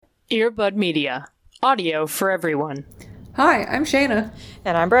Earbud Media. Audio for everyone. Hi, I'm Shayna.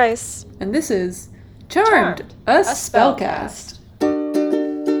 And I'm Bryce. And this is Charmed, a Spellcast.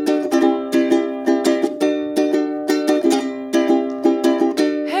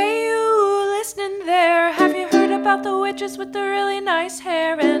 Hey, you listening there? Have you heard about the witches with the really nice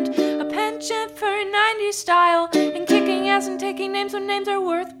hair and a penchant for 90s style and kicking ass and taking names when names are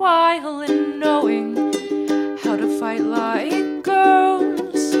worthwhile and knowing how to fight like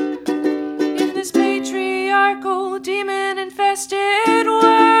girls in this patriarchal, demon-infested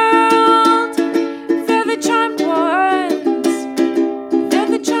world? They're the charmed ones. They're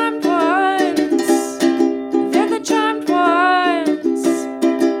the charmed ones. They're the charmed ones.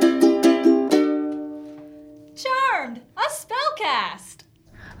 Charmed, a spellcast.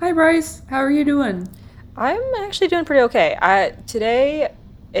 Hi, Bryce. How are you doing? I'm actually doing pretty okay. Today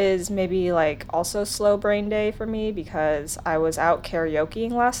is maybe like also slow brain day for me because I was out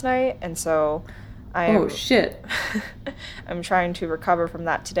karaokeing last night, and so Oh, shit. I'm trying to recover from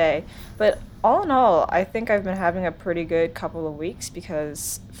that today. But all in all, I think I've been having a pretty good couple of weeks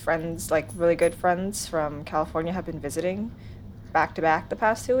because friends, like really good friends from California, have been visiting back to back the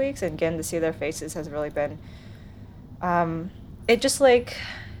past 2 weeks, and getting to see their faces has really been, it just like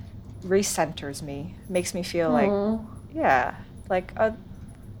recenters me, makes me feel like, yeah, like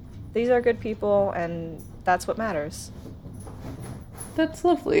these are good people and that's what matters. That's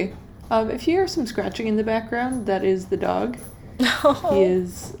lovely. If you hear some scratching in the background, that is the dog. He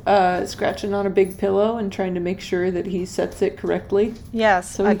is scratching on a big pillow and trying to make sure that he sets it correctly.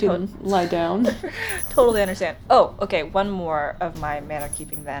 Yes, So he can lie down. Totally understand. Oh, okay, one more of my manner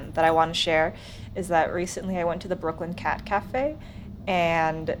keeping then that I want to share is that recently I went to the Brooklyn Cat Cafe,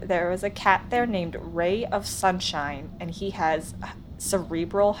 and there was a cat there named Ray of Sunshine, and he has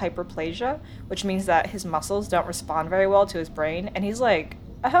cerebral hyperplasia, which means that his muscles don't respond very well to his brain, and he's like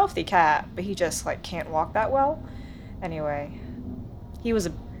a healthy cat, but he just like can't walk that well. Anyway, he was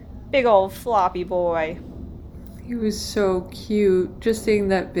a big old floppy boy. He was so cute. Just seeing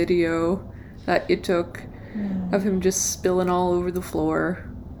that video that it took of him just spilling all over the floor.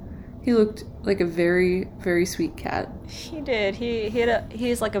 He looked like a very, very sweet cat. He did.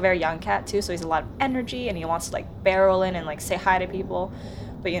 He's like a very young cat too, so he's a lot of energy, and he wants to like barrel in and like say hi to people.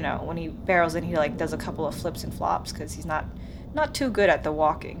 But you know, when he barrels in, he like does a couple of flips and flops because he's not too good at the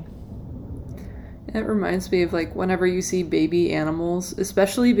walking. It reminds me of like whenever you see baby animals,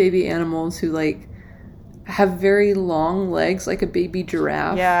 especially baby animals who like have very long legs, like a baby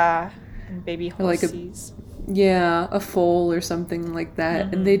giraffe. Yeah, and baby horses. horses. Yeah, a foal or something like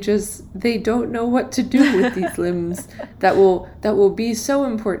that. And they don't know what to do with these limbs that will be so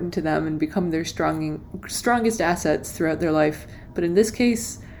important to them and become their strongest assets throughout their life. But in this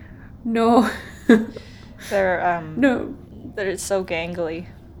case, no. They're no. They're so gangly.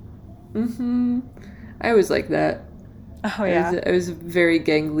 I was like that. Oh yeah. I was a very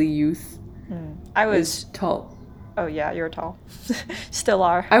gangly youth. I was tall. Oh yeah, you were tall. Still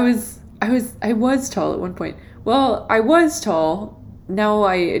are. I was tall at one point. Well, I was tall. Now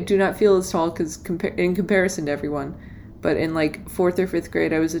I do not feel as tall because in comparison to everyone. But in like 4th or 5th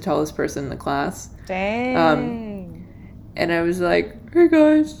grade, I was the tallest person in the class. Dang. And I was like, "Hey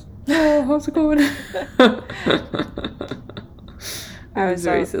guys, oh, how's it going?" I was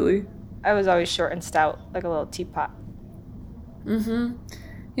very silly. I was always short and stout, like a little teapot. You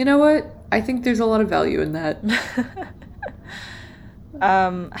know what? I think there's a lot of value in that.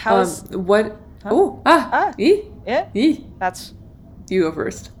 How's what? Huh? Yeah. E. That's You go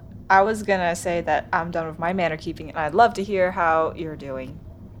first. I was gonna say that I'm done with my manner keeping, and I'd love to hear how you're doing.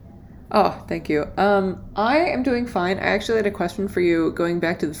 Oh, thank you. I am doing fine. I actually had a question for you going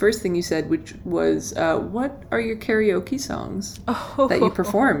back to the first thing you said, which was, what are your karaoke songs that you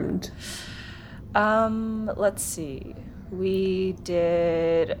performed? Let's see. We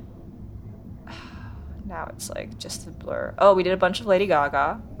did... Now it's like just a blur. Oh, we did a bunch of Lady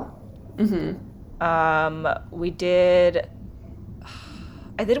Gaga. We did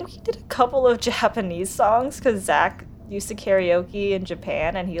a couple of Japanese songs because Zach used to karaoke in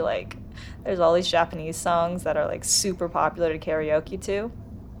Japan, and he like... There's all these Japanese songs that are like super popular to karaoke to.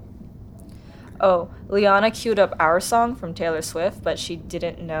 Oh, Liana queued up our song from Taylor Swift, but she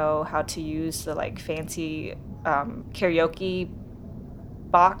didn't know how to use the like fancy karaoke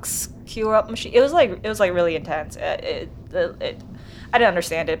box queue up machine. It was like really intense. I didn't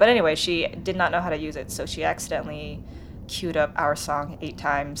understand it, but anyway, she did not know how to use it, so she accidentally queued up our song 8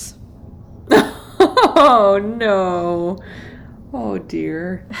 times. Oh no! Oh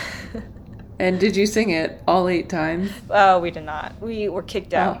dear. And did you sing it all 8 times? Oh, we did not. We were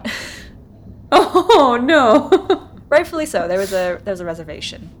kicked out. Oh no! Rightfully so. There was a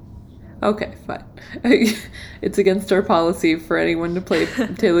reservation. Okay, fine. It's against our policy for anyone to play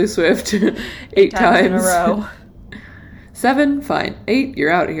Taylor Swift 8 times in a row. 7, fine. 8,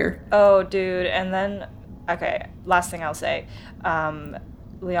 you're out of here. Oh, dude. And then, okay, last thing I'll say.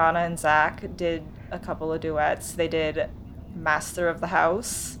 Liana and Zach did a couple of duets. They did Master of the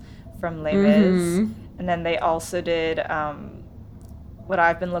House from Les Mis. And then they also did what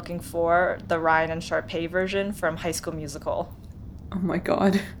I've been looking for, the Ryan and Sharpay version from High School Musical. Oh my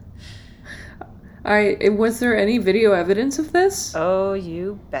god. Was there any video evidence of this? Oh,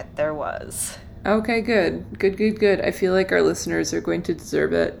 you bet there was. Okay, good. Good. I feel like our listeners are going to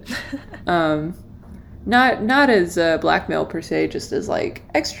deserve it. Not as blackmail per se, just as like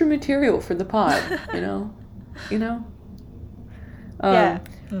extra material for the pod, you know? Yeah.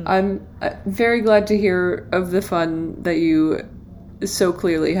 I'm very glad to hear of the fun that you so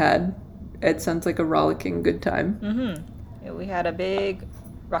clearly had. It sounds like a rollicking good time. Yeah, we had a big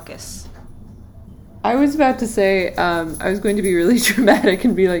ruckus. I was about to say, I was going to be really dramatic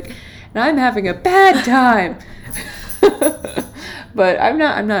and be like, and I'm having a bad time. But I'm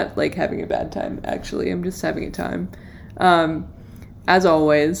not like having a bad time, actually. I'm just having a time. As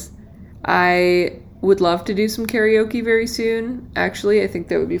always, I would love to do some karaoke very soon. Actually, I think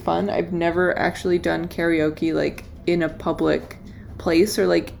that would be fun. I've never actually done karaoke like in a public place or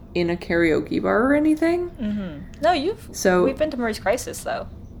like in a karaoke bar or anything. No, we've been to Marie's Crisis though.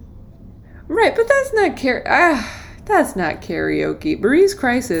 Right, but that's not that's not karaoke. Marie's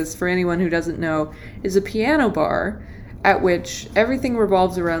Crisis, for anyone who doesn't know, is a piano bar at which everything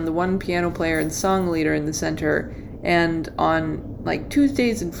revolves around the one piano player and song leader in the center. And on like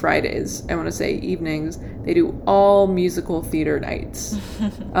Tuesdays and Fridays, I want to say evenings, they do all musical theater nights.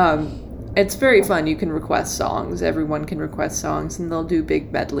 It's very fun. You can request songs. Everyone can request songs, and they'll do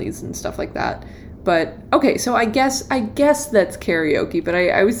big medleys and stuff like that. But okay, so I guess that's karaoke, but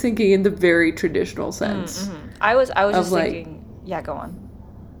I was thinking in the very traditional sense. I was just like, thinking, yeah, go on.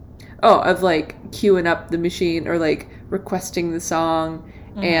 Oh, of like queuing up the machine or like requesting the song,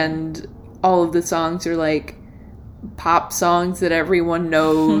 and all of the songs are like pop songs that everyone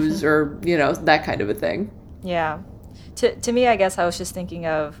knows or, you know, that kind of a thing. Yeah. To me, I guess I was just thinking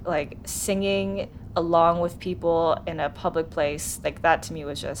of like singing along with people in a public place. Like that to me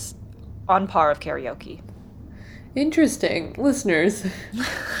was just on par with karaoke. Interesting. Listeners,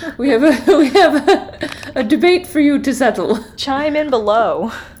 we have a debate for you to settle. Chime in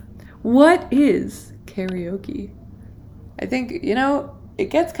below. What is karaoke? I think, you know, it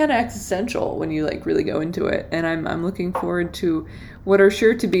gets kind of existential when you like really go into it, and I'm looking forward to what are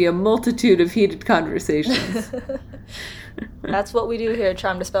sure to be a multitude of heated conversations. That's what we do here at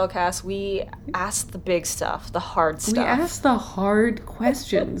Charm to Spellcast. We ask the big stuff, the hard stuff. We ask the hard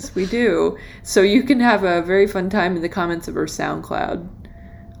questions. We do. So you can have a very fun time in the comments of our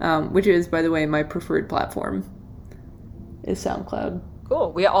SoundCloud, which is, by the way, my preferred platform, is SoundCloud.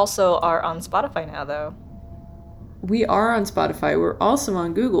 Cool. We also are on Spotify now, though. We are on Spotify. We're also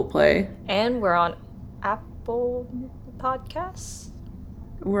on Google Play. And we're on Apple Podcasts?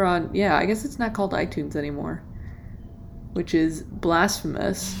 We're on, yeah, I guess it's not called iTunes anymore, which is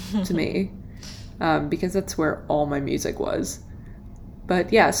blasphemous to me, because that's where all my music was.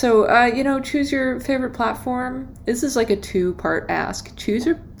 But yeah, so, you know, choose your favorite platform. This is like a 2-part ask. Choose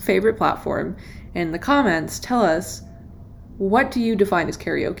your favorite platform. In the comments, tell us, what do you define as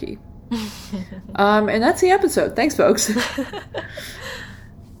karaoke? And that's the episode. Thanks, folks.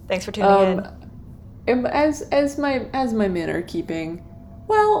 Thanks for tuning in. As my men are keeping,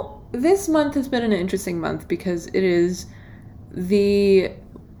 well, this month has been an interesting month because it is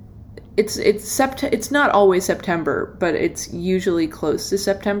it's not always September, but it's usually close to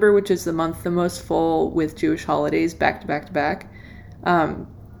September, which is the month the most full with Jewish holidays back to back to back.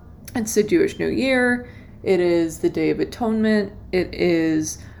 It's the Jewish New Year. It is the Day of Atonement. It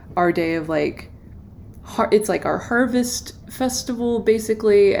is our day of like, it's like our harvest festival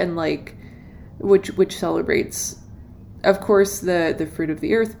basically, and like, which celebrates, of course, the fruit of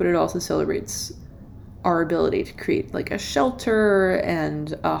the earth, but it also celebrates our ability to create like a shelter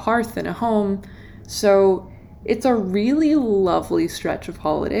and a hearth and a home. So it's a really lovely stretch of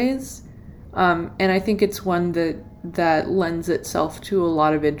holidays, and I think it's one that lends itself to a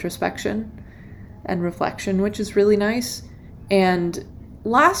lot of introspection and reflection, which is really nice. And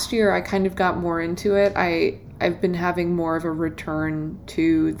last year I kind of got more into it. I've been having more of a return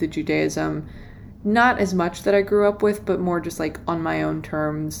to the Judaism, not as much that I grew up with, but more just like on my own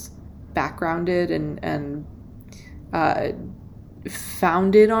terms, backgrounded and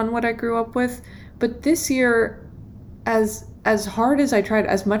founded on what I grew up with. But this year, as hard as I tried,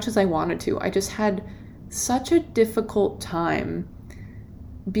 as much as I wanted to, I just had such a difficult time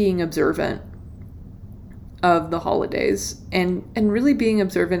being observant of the holidays and really being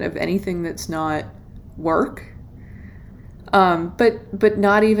observant of anything that's not work. But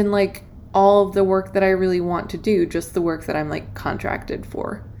not even like all of the work that I really want to do, just the work that I'm like contracted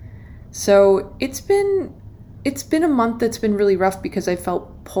for. So it's been a month that's been really rough because I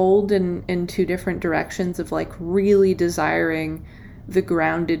felt pulled in two different directions of like really desiring the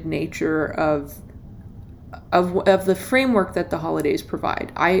grounded nature of the framework that the holidays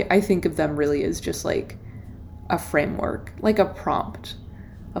provide. I think of them really as just like a framework, like a prompt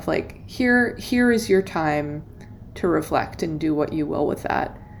of like, here is your time to reflect and do what you will with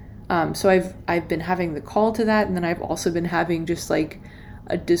that. So I've been having the call to that, and then I've also been having just like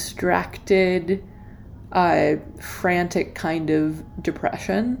a distracted, frantic kind of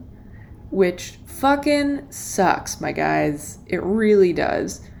depression, which fucking sucks, my guys. It really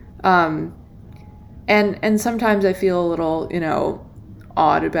does. And sometimes I feel a little,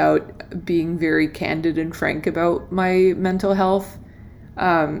 odd about being very candid and frank about my mental health.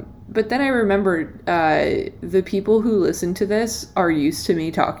 But then I remembered the people who listen to this are used to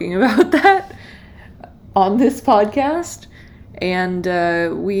me talking about that on this podcast. And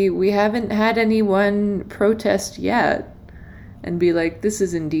we haven't had anyone protest yet and be like, this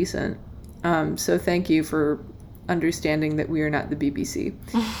is indecent. So thank you for understanding that we are not the BBC.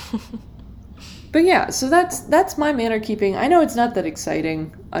 But yeah, so that's my manner keeping. I know it's not that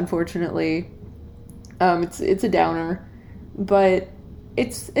exciting, unfortunately. It's a downer, but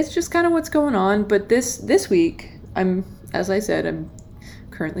it's just kind of what's going on. But this week, as I said, I'm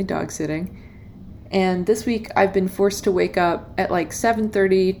currently dog sitting. And this week I've been forced to wake up at like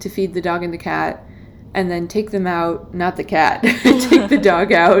 7:30 to feed the dog and the cat, and then take them out, not the cat, take the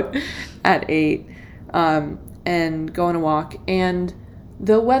dog out at 8, and go on a walk. And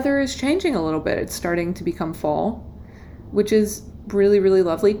the weather is changing a little bit. It's starting to become fall, which is really, really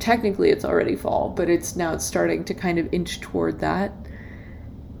lovely. Technically it's already fall, but it's starting to kind of inch toward that.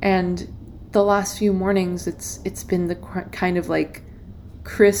 And the last few mornings it's been the kind of like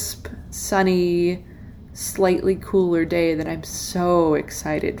crisp, sunny, slightly cooler day that I'm so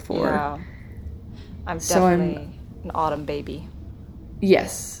excited for. Yeah. I'm definitely an autumn baby.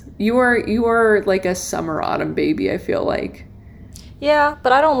 Yes. You are like a summer autumn baby, I feel like. Yeah,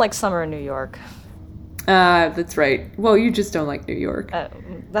 but I don't like summer in New York. That's right. Well, you just don't like New York.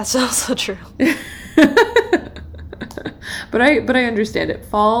 That's also true. But I understand it.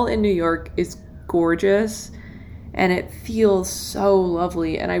 Fall in New York is gorgeous, and it feels so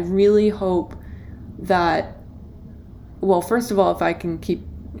lovely. And I really hope that, well, first of all, if I can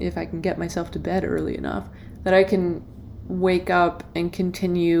get myself to bed early enough, that I can wake up and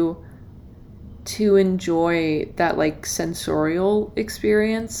continue to enjoy that like sensorial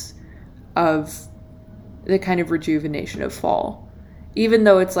experience of the kind of rejuvenation of fall. Even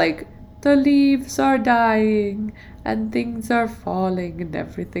though it's like, the leaves are dying and things are falling and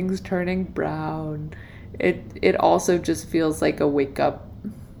everything's turning brown. It also just feels like a wake up,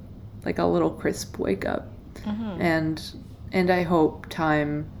 like a little crisp wake up. Mm-hmm. And I hope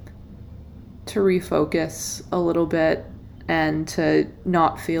time to refocus a little bit and to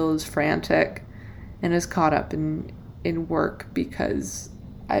not feel as frantic and as caught up in work, because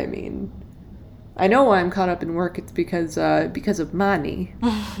I mean, I know why I'm caught up in work. It's because of money.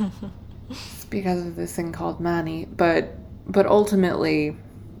 It's because of this thing called money. But ultimately,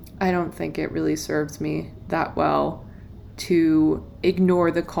 I don't think it really serves me that well to ignore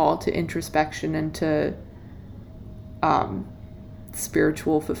the call to introspection and to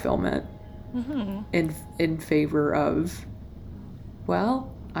spiritual fulfillment. Mm-hmm. in favor of,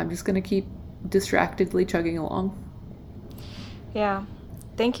 well, I'm just going to keep distractedly chugging along. Yeah.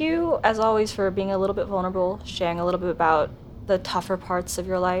 Thank you, as always, for being a little bit vulnerable, sharing a little bit about the tougher parts of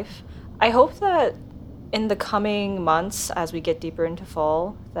your life. I hope that in the coming months, as we get deeper into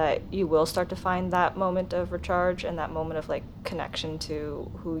fall, that you will start to find that moment of recharge and that moment of like connection to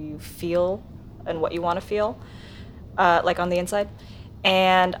who you feel and what you want to feel, like on the inside.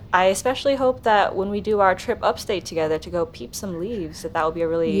 And I especially hope that when we do our trip upstate together to go peep some leaves, that will be a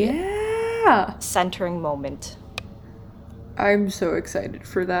really centering moment. I'm so excited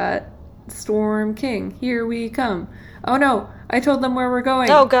for that. Storm King, here we come. Oh no, I told them where we're going.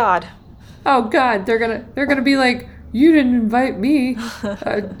 Oh God. Oh God, they're gonna be like, you didn't invite me.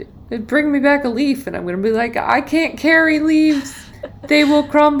 Bring me back a leaf, and I'm gonna be like, I can't carry leaves. They will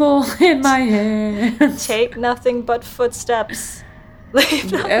crumble in my hands. Take nothing but footsteps.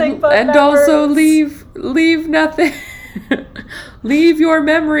 Leave nothing but and memories. Also leave nothing. Leave your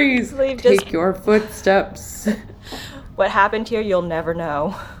memories. Take your footsteps. What happened here, you'll never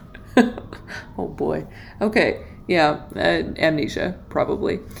know. Oh boy. Okay. Yeah, amnesia,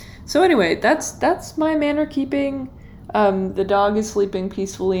 probably. So anyway, that's my manor keeping. The dog is sleeping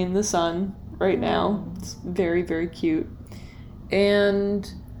peacefully in the sun right now. It's very, very cute.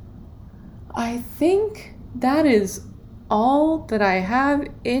 And I think that is all that I have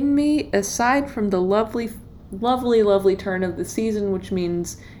in me, aside from the lovely, lovely, lovely turn of the season, which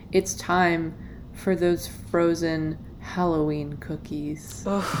means it's time for those frozen Halloween cookies.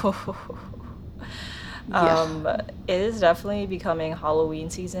 It is definitely becoming Halloween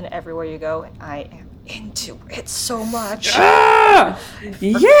season everywhere you go. I am into it so much. Ah!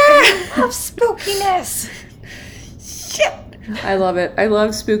 Yeah! I love spookiness. Shit! I love it. I love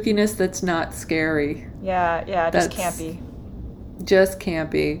spookiness that's not scary. Yeah, just That's- campy. Just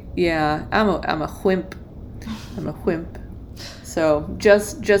campy. Yeah, I'm a wimp. I'm a wimp. So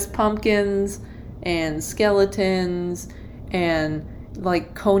just pumpkins and skeletons and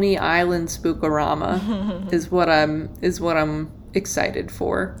like Coney Island spookorama is what I'm excited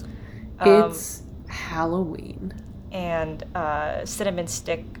for. It's Halloween. And cinnamon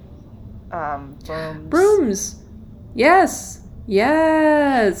stick brooms. Brooms. Yes.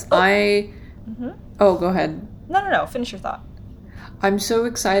 Oh, go ahead. No. Finish your thought. I'm so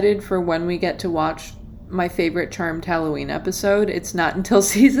excited for when we get to watch my favorite Charmed Halloween episode. It's not until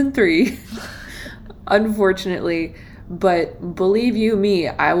season 3, unfortunately. But believe you me,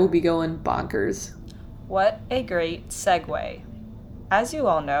 I will be going bonkers. What a great segue. As you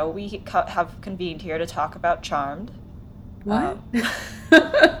all know, we have convened here to talk about Charmed. What?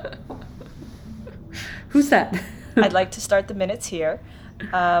 Who's that? I'd like to start the minutes here.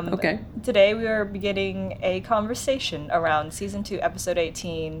 Okay. Today we are beginning a conversation around Season 2, Episode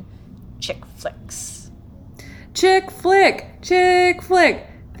 18, Chick Flicks. Chick flick!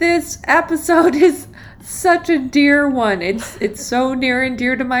 This episode is such a dear one. It's so near and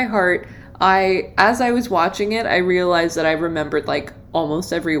dear to my heart. As I was watching it, I realized that I remembered like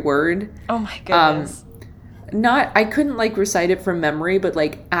almost every word. Oh my goodness. I couldn't like recite it from memory, but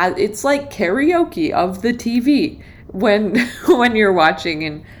like it's like karaoke of the TV when you're watching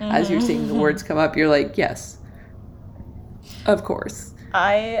and as you're seeing the words come up, you're like, yes, of course.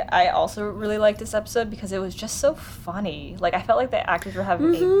 I also really liked this episode because it was just so funny. Like, I felt like the actors were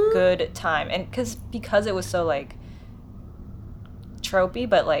having a good time. And because it was so, like, tropey,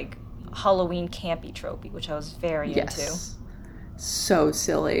 but, like, Halloween campy tropey, which I was very into. So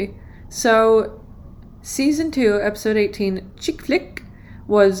silly. So, Season 2, Episode 18, Chick Flick,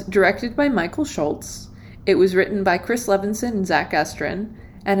 was directed by Michael Schultz. It was written by Chris Levinson and Zach Estrin,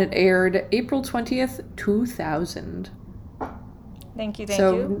 and it aired April 20th, 2000. Thank you.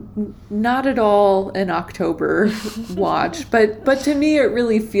 Not at all an October watch, but to me it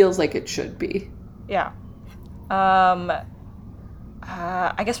really feels like it should be. Yeah. I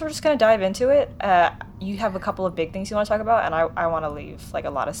guess we're just gonna dive into it. You have a couple of big things you want to talk about, and I want to leave like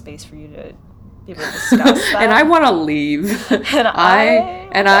a lot of space for you to be able to discuss that. And I want to leave. and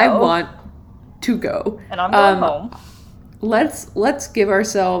I want to go. And I'm going home. Let's give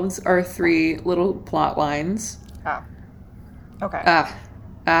ourselves our 3 little plot lines. Okay.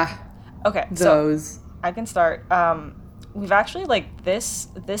 Okay. Those. So I can start. We've actually like this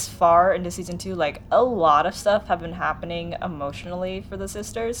far into season 2, like a lot of stuff have been happening emotionally for the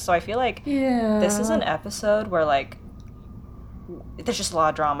sisters. So I feel like this is an episode where like there's just a lot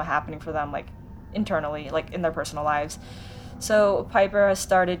of drama happening for them, like internally, like in their personal lives. So Piper has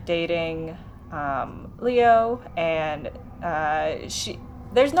started dating Leo, and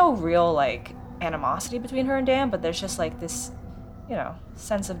there's no real like animosity between her and Dan, but there's just like this, you know,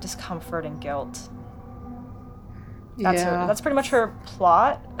 sense of discomfort and guilt. That's pretty much her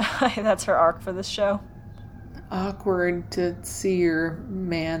plot. That's her arc for this show. Awkward to see your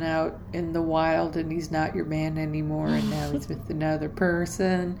man out in the wild and he's not your man anymore and now he's with another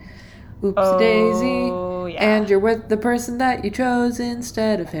person. Oops daisy. Yeah. And you're with the person that you chose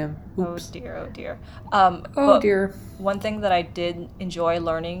instead of him. Oops. Oh dear. Dear. One thing that I did enjoy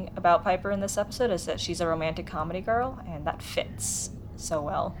learning about Piper in this episode is that she's a romantic comedy girl, and that fits so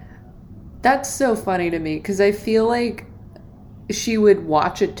well. That's so funny to me because I feel like she would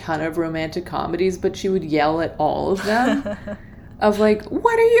watch a ton of romantic comedies, but she would yell at all of them. Of like,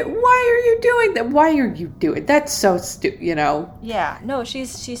 why are you doing that? Why are you doing that's so stupid, you know? Yeah, no,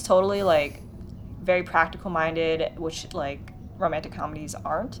 she's totally like very practical minded, which like romantic comedies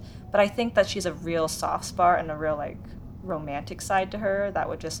aren't. But I think that she's a real soft spot and a real like romantic side to her that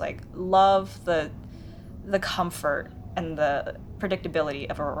would just like love the comfort and the predictability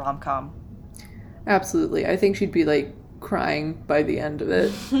of a rom-com. Absolutely. I think she'd be like crying by the end of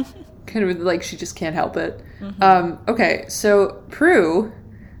it. Kind of like she just can't help it. Okay, so Prue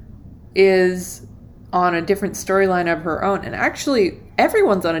is on a different storyline of her own. And actually,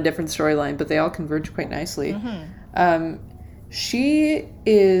 everyone's on a different storyline, but they all converge quite nicely. She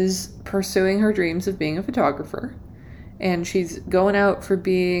is pursuing her dreams of being a photographer. And she's going out for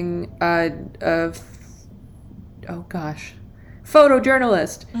being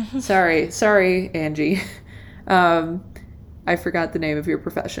photojournalist. Sorry, Angie. I forgot the name of your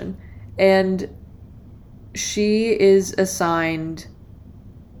profession. And she is assigned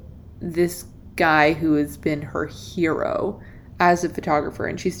this guy who has been her hero as a photographer,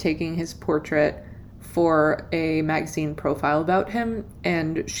 and she's taking his portrait for a magazine profile about him,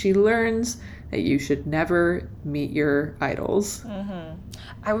 and she learns that you should never meet your idols.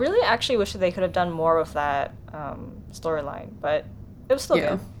 I really actually wish that they could have done more with that storyline, but it was still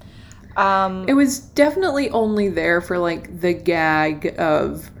good. It was definitely only there for, like, the gag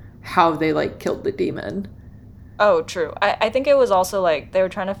of how they, like, killed the demon. Oh, true. I think it was also, like, they were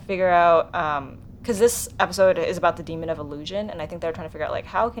trying to figure out, because this episode is about the demon of illusion, and I think they were trying to figure out, like,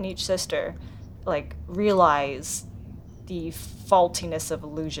 how can each sister, like, realize the faultiness of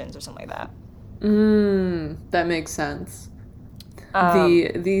illusions or something like that. That makes sense.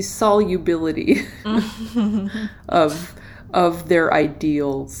 The solubility of their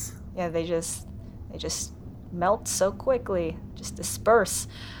ideals. Yeah, they just melt so quickly, just disperse.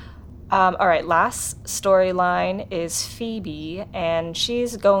 All right, last storyline is Phoebe, and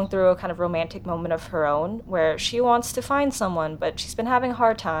she's going through a kind of romantic moment of her own where she wants to find someone, but she's been having a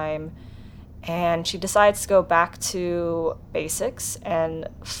hard time, and she decides to go back to basics and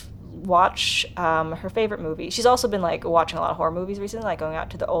watch her favorite movie. She's also been, like, watching a lot of horror movies recently, like going out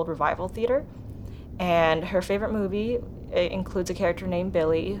to the old Revival Theater, and her favorite movie includes a character named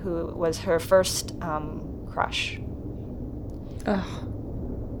Billy, who was her first crush. Ugh.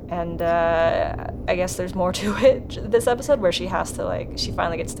 And I guess there's more to it this episode where she has to, like, she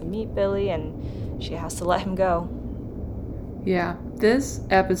finally gets to meet Billy and she has to let him go. Yeah, this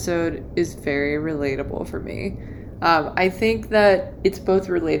episode is very relatable for me. I think that it's both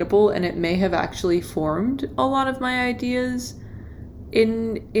relatable and it may have actually formed a lot of my ideas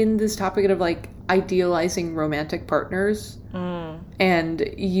in this topic of, like, idealizing romantic partners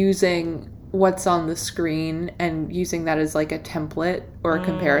and using what's on the screen and using that as, like, a template or a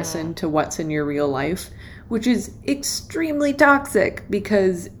comparison to what's in your real life, which is extremely toxic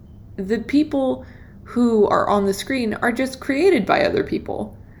because the people who are on the screen are just created by other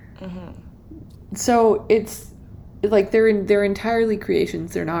people. So it's like they're entirely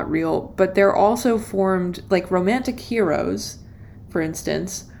creations, they're not real, but they're also formed, like, romantic heroes, for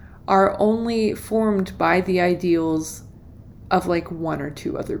instance, are only formed by the ideals of, like, one or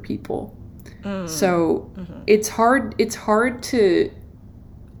two other people. So it's hard to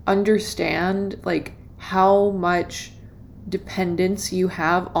understand, like, how much dependence you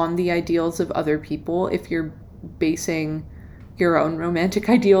have on the ideals of other people if you're basing your own romantic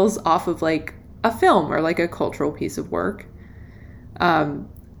ideals off of, like, a film or, like, a cultural piece of work.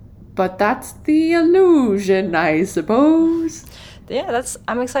 But that's the illusion, I suppose. Yeah,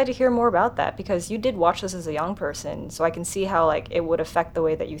 I'm excited to hear more about that because you did watch this as a young person, so I can see how, like, it would affect the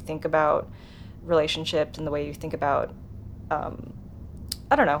way that you think about relationships and the way you think about, I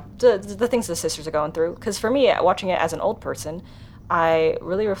don't know, the things the sisters are going through. Because for me, watching it as an old person, I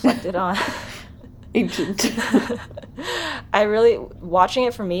really reflected on... Ancient. Watching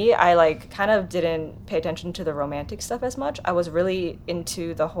it for me, I, like, kind of didn't pay attention to the romantic stuff as much. I was really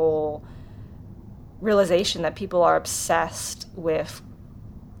into the whole realization that people are obsessed with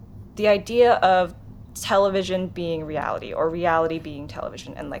the idea of television being reality or reality being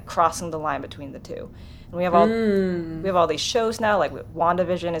television and, like, crossing the line between the two. And we have all these shows now, like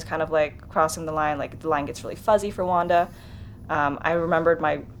WandaVision is kind of, like, crossing the line, like, the line gets really fuzzy for Wanda. I remembered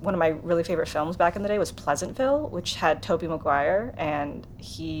one of my really favorite films back in the day was Pleasantville, which had Tobey Maguire, and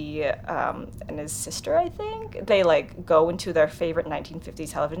he and his sister, I think, they, like, go into their favorite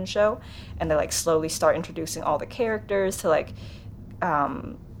 1950s television show, and they, like, slowly start introducing all the characters to, like,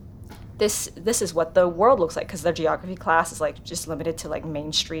 this is what the world looks like, because their geography class is, like, just limited to, like,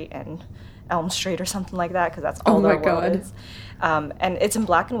 Main Street and Elm Street or something like that, because that's all their world is. And it's in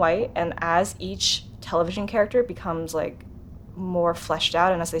black and white, and as each television character becomes, like, more fleshed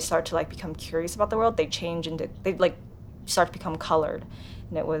out, and as they start to, like, become curious about the world, they like start to become colored,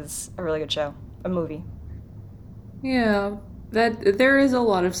 and it was a really good show, a movie. Yeah, that there is a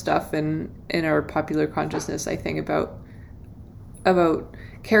lot of stuff in our popular consciousness, I think, about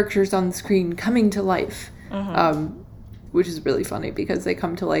characters on the screen coming to life, which is really funny because they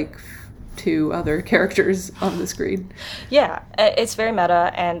come to, like, two other characters on the screen. Yeah, it's very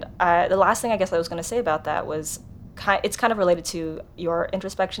meta, and the last thing I guess I was going to say about that was it's kind of related to your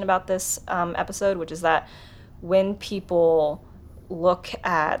introspection about this episode, which is that when people look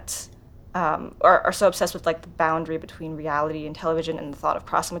at or are so obsessed with like the boundary between reality and television and the thought of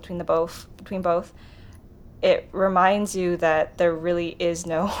crossing between both, it reminds you that there really is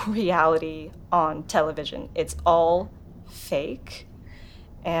no reality on television. It's all fake.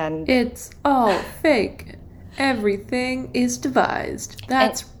 And it's all fake. Everything is devised.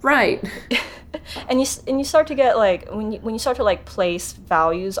 That's right. And you start to get like when you start to like place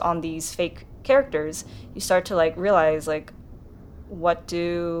values on these fake characters, you start to like realize like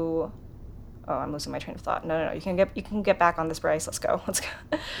oh, I'm losing my train of thought. No. You can get back on this, Bryce. Let's go.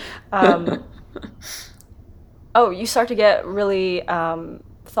 You start to get really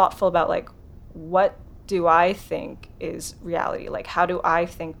thoughtful about like, what do I think is reality? Like, how do I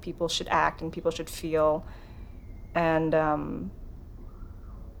think people should act and people should feel? And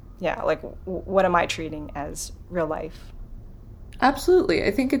like, what am I treating as real life? Absolutely.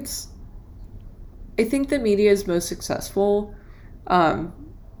 I think the media is most successful.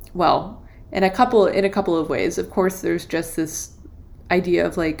 In a couple of ways. Of course, there's just this idea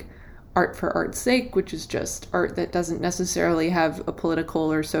of like art for art's sake, which is just art that doesn't necessarily have a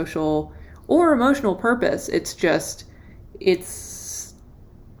political or social or emotional purpose. It's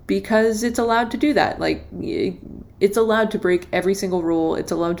because it's allowed to do that. Like, it's allowed to break every single rule.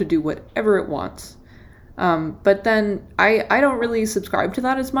 It's allowed to do whatever it wants. But then I don't really subscribe to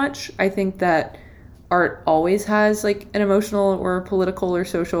that as much. I think that art always has like an emotional or political or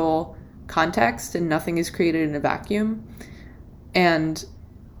social context, and nothing is created in a vacuum. And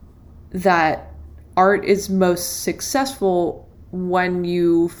that art is most successful when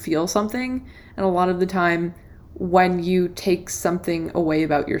you feel something, and a lot of the time when you take something away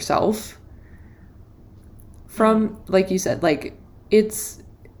about yourself from, like you said, like it's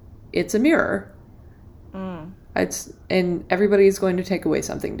a mirror. And everybody's going to take away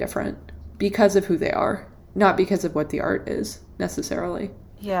something different because of who they are, not because of what the art is necessarily.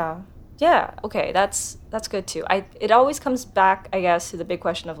 Yeah. Okay, that's good too. It always comes back, I guess, to the big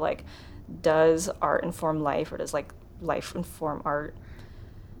question of like, does art inform life, or does like life inform art?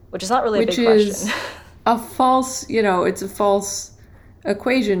 Which is not really a big question. Which is a false, it's a false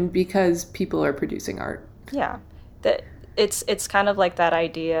equation because people are producing art. Yeah, that it's kind of like that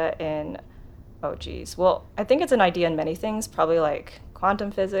idea in, oh geez, well, I think it's an idea in many things, probably like quantum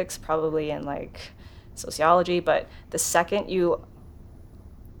physics, probably in like sociology, but the second you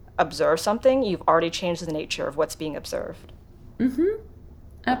observe something, you've already changed the nature of what's being observed.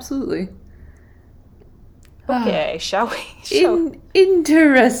 Absolutely. Okay, shall we?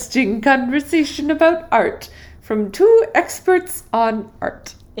 Interesting conversation about art from two experts on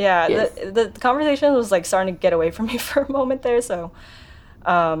art. Yeah, yes. The conversation was like starting to get away from me for a moment there, so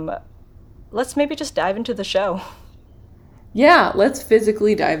let's maybe just dive into the show. Yeah, let's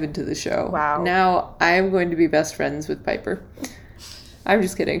physically dive into the show. Wow. Now I am going to be best friends with Piper. I'm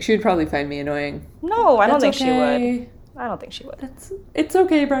just kidding. She would probably find me annoying. No, I don't think she would. I don't think she would. It's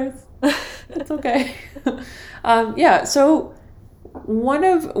okay, Bryce. It's okay. So one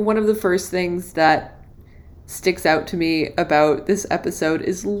of the first things that sticks out to me about this episode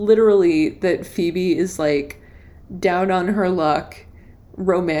is literally that Phoebe is like down on her luck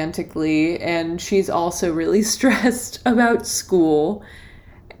romantically, and she's also really stressed about school.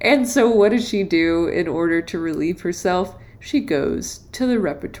 And so what does she do in order to relieve herself? She goes to the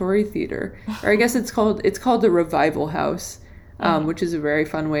Repertory Theater, or I guess it's called the Revival House, which is a very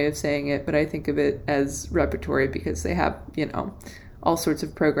fun way of saying it, but I think of it as repertory because they have, all sorts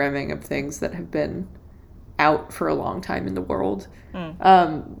of programming of things that have been out for a long time in the world.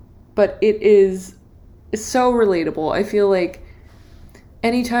 But it is so relatable. I feel like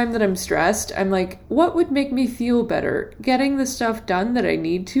anytime that I'm stressed, I'm like, what would make me feel better? Getting the stuff done that I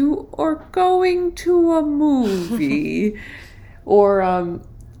need to, or going to a movie, or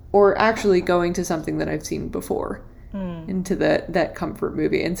actually going to something that I've seen before, into that comfort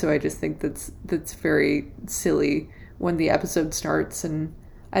movie. And so I just think that's very silly when the episode starts and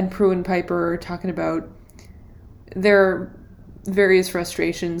Prue and Piper are talking about their various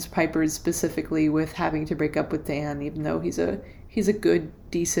frustrations, Piper's specifically with having to break up with Dan, even though he's a good,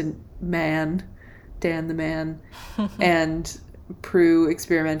 decent man, Dan the man, and Prue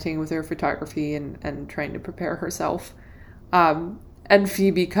experimenting with her photography and trying to prepare herself, and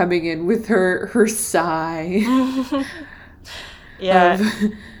Phoebe coming in with her sigh. Yeah.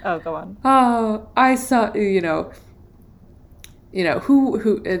 Oh, go on. Oh, I saw, who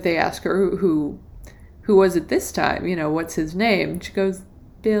they ask her who was it this time? What's his name? She goes,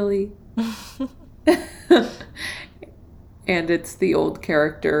 Billy. And it's the old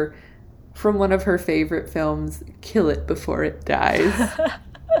character from one of her favorite films, Kill It Before It Dies.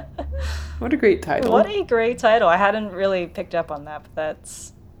 What a great title. What a great title. I hadn't really picked up on that,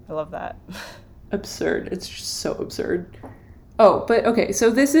 but I love that. Absurd. It's just so absurd. Oh, but okay,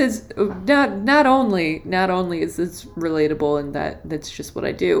 so this is not only is this relatable and that's just what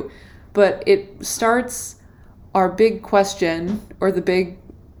I do, but it starts our big question, or the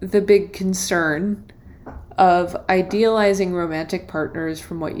big concern of idealizing romantic partners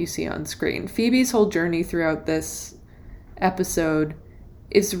from what you see on screen. Phoebe's whole journey throughout this episode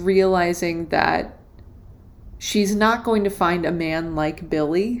is realizing that she's not going to find a man like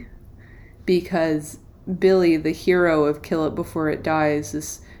Billy, because Billy, the hero of Kill It Before It Dies,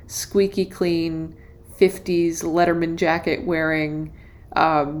 this squeaky clean 50s Letterman jacket wearing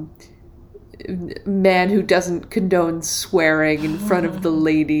man who doesn't condone swearing in front of the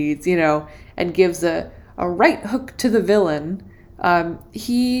ladies, and gives a right hook to the villain.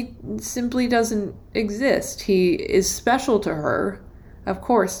 He simply doesn't exist. He is special to her, of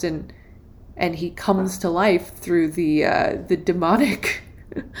course, and he comes to life through the demonic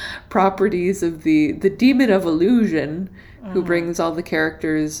properties of the demon of illusion, who brings all the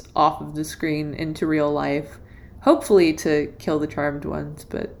characters off of the screen into real life, hopefully to kill the charmed ones,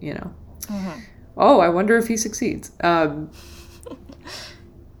 but oh, I wonder if he succeeds.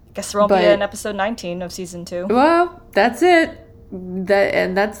 Guess there won't be an episode 19 of season 2. Well, that's it.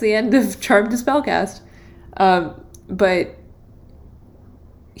 That's the end of Charmed to Spellcast. But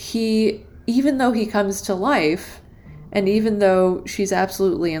he, even though he comes to life, and even though she's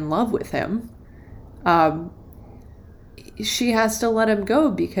absolutely in love with him, she has to let him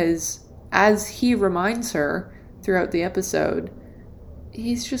go, because as he reminds her throughout the episode,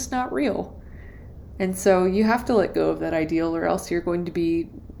 he's just not real. And so you have to let go of that ideal, or else you're going to be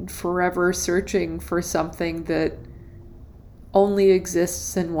forever searching for something that only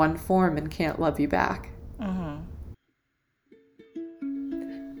exists in one form and can't love you back.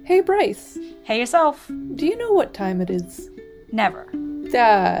 Hey, Bryce. Hey, yourself. Do you know what time it is? Never.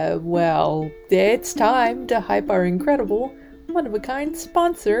 Well, it's time to hype our incredible, one-of-a-kind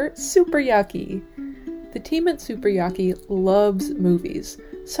sponsor, Super Yaki. The team at Super Yaki loves movies,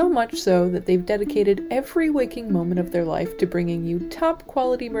 so much so that they've dedicated every waking moment of their life to bringing you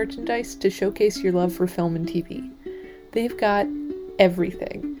top-quality merchandise to showcase your love for film and TV. They've got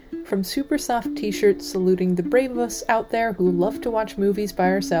everything, from super soft t-shirts saluting the brave of us out there who love to watch movies by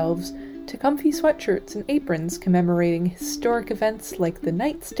ourselves, to comfy sweatshirts and aprons commemorating historic events like the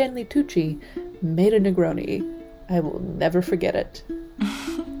night Stanley Tucci made a Negroni. I will never forget it.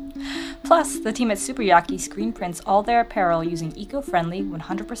 Plus, the team at Super Yaki screen prints all their apparel using eco-friendly,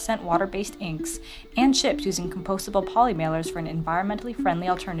 100% water-based inks, and ships using compostable polymailers for an environmentally friendly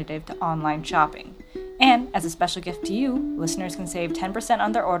alternative to online shopping. And, as a special gift to you, listeners can save 10%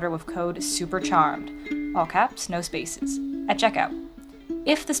 on their order with code SUPERCHARMED, all caps, no spaces, at checkout.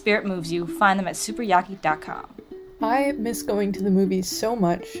 If the spirit moves you, find them at superyaki.com. I miss going to the movies so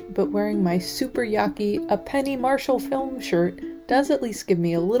much, but wearing my Super Yaki A Penny Marshall film shirt does at least give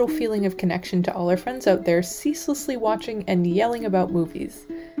me a little feeling of connection to all our friends out there ceaselessly watching and yelling about movies.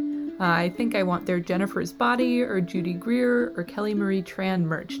 I think I want their Jennifer's Body or Judy Greer or Kelly Marie Tran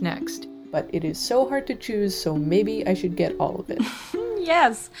merch next, but it is so hard to choose, so maybe I should get all of it.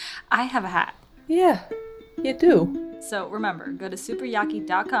 Yes, I have a hat. Yeah, you do. So remember, go to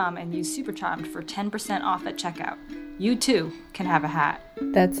superyaki.com and use SuperCharmed for 10% off at checkout. You too can have a hat.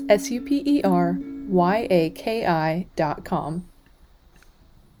 That's SuperYaki.com.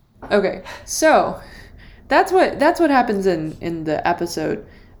 Okay, so that's what happens in the episode.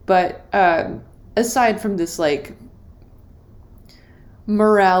 But aside from this like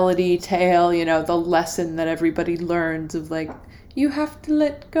morality tale, the lesson that everybody learns of like, you have to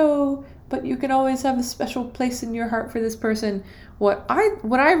let go, but you can always have a special place in your heart for this person. What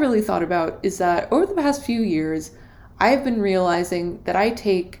I really thought about is that over the past few years, I've been realizing that I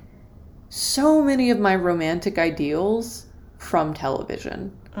take so many of my romantic ideals from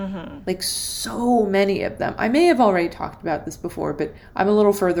television. Like so many of them. I may have already talked about this before, but I'm a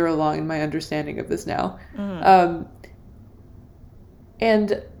little further along in my understanding of this now. And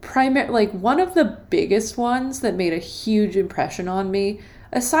one of the biggest ones that made a huge impression on me,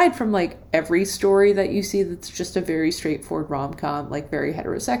 aside from like every story that you see that's just a very straightforward rom-com, like very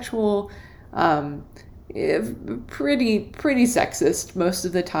heterosexual, pretty sexist most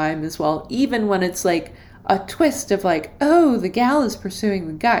of the time as well, even when it's like a twist of like, oh, the gal is pursuing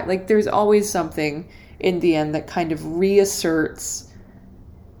the guy. Like there's always something in the end that kind of reasserts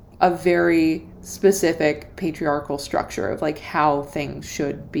a very specific patriarchal structure of like how things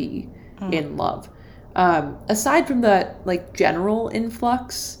should be in love. Aside from that like general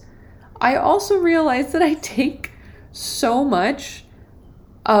influx, I also realized that I take so much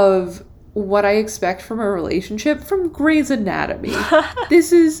of what I expect from a relationship from Grey's Anatomy.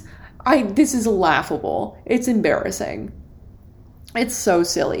 This is laughable. It's embarrassing. It's so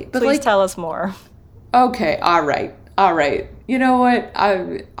silly. But Please tell us more. Okay, all right. You know what?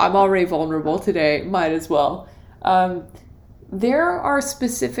 I'm already vulnerable today. Might as well. There are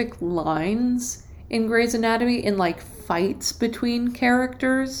specific lines in Grey's Anatomy in like fights between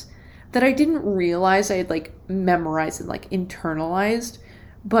characters that I didn't realize I had like memorized and like internalized.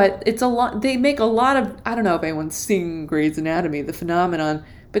 But it's a lot. They make a lot of. I don't know if anyone's seen Grey's Anatomy, the phenomenon,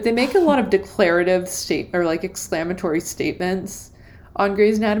 but they make a lot of declarative or like exclamatory statements on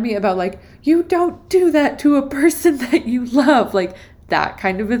Grey's Anatomy about like, you don't do that to a person that you love, like that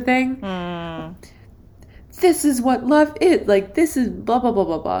kind of a thing. This is what love is. Like, this is blah blah blah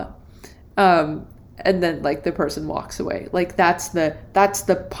blah blah. And then like the person walks away. Like that's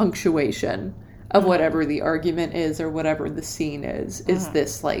the punctuation of whatever the argument is or whatever the scene is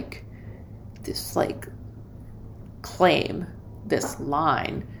this claim, this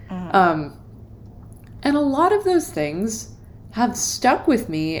line. And a lot of those things have stuck with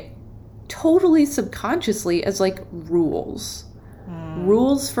me totally subconsciously as like rules.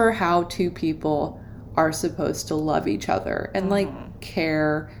 Rules for how two people are supposed to love each other and like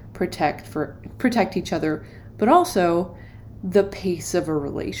care, protect each other, but also the pace of a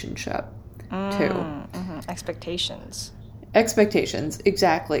relationship too. Expectations,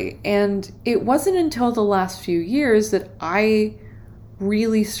 exactly. And it wasn't until the last few years that I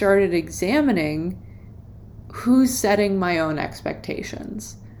really started examining who's setting my own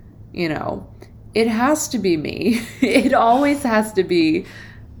expectations. You know, it has to be me. It always has to be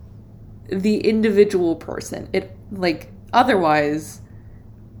the individual person. It like, otherwise,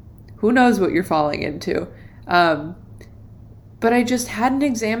 who knows what you're falling into. But I just hadn't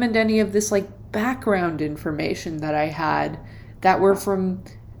examined any of this like background information that I had that were from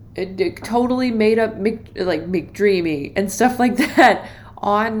totally made up like McDreamy and stuff like that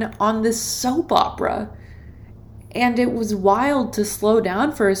on this soap opera. And it was wild to slow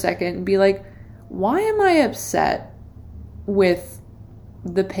down for a second and be like, why am I upset with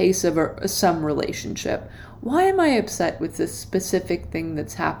the pace of some relationship? Why am I upset with this specific thing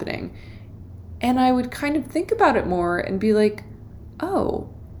that's happening? And I would kind of think about it more and be like, oh,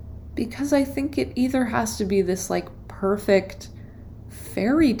 because I think it either has to be this like perfect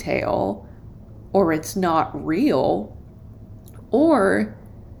fairy tale, or it's not real, or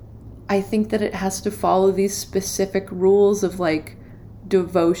I think that it has to follow these specific rules of like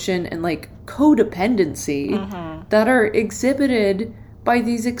devotion and like codependency that are exhibited by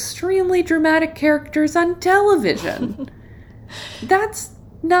these extremely dramatic characters on television. That's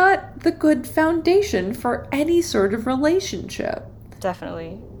not the good foundation for any sort of relationship.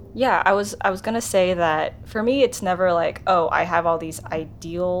 Definitely. Yeah, I was gonna say that for me it's never like, oh, I have all these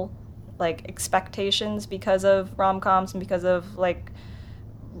ideal like expectations because of rom-coms and because of like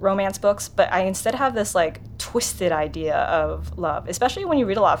romance books, but I instead have this like twisted idea of love, especially when you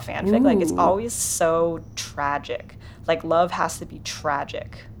read a lot of fanfic. Like it's always so tragic. Like love has to be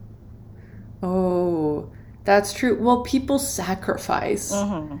tragic. Oh, that's true. Well, people sacrifice.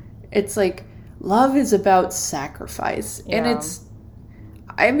 It's like love is about sacrifice. Yeah. And it's,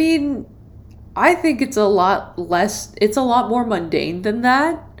 I mean, I think it's a lot more mundane than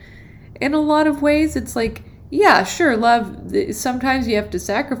that. In a lot of ways, it's like, yeah, sure, love, sometimes you have to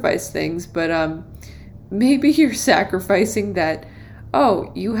sacrifice things, but maybe you're sacrificing that, oh,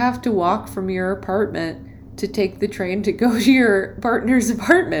 you have to walk from your apartment to take the train to go to your partner's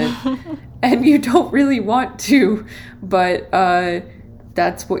apartment, and you don't really want to, but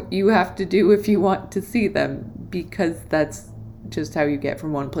that's what you have to do if you want to see them, because that's just how you get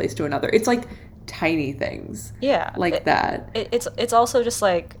from one place to another. It's like tiny things. Yeah. Like that. It's also just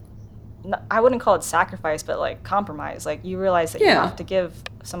like, I wouldn't call it sacrifice, but like compromise. Like you realize that you have to give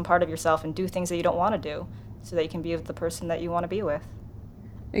some part of yourself and do things that you don't want to do so that you can be with the person that you want to be with.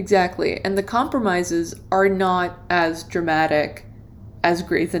 Exactly. And the compromises are not as dramatic as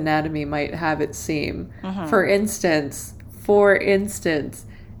Grey's Anatomy might have it seem. For instance,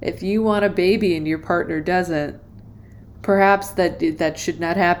 if you want a baby and your partner doesn't, perhaps that should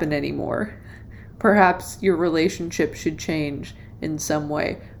not happen anymore. Perhaps your relationship should change in some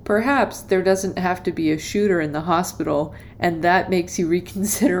way. Perhaps there doesn't have to be a shooter in the hospital, and that makes you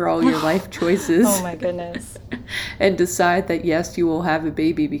reconsider all your life choices. Oh my goodness. And decide that yes, you will have a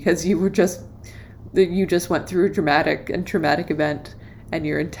baby because you just went through a traumatic event, and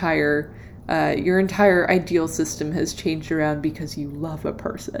your entire ideal system has changed around because you love a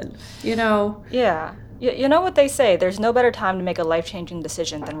person. You know? Yeah. You know what they say, there's no better time to make a life-changing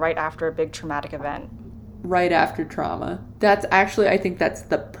decision than right after a big traumatic event. Right after trauma. That's actually, I think that's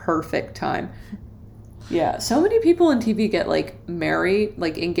the perfect time. Yeah, so many people in TV get, like, married,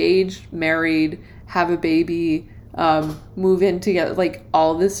 like, engaged, married, have a baby, move in together, like,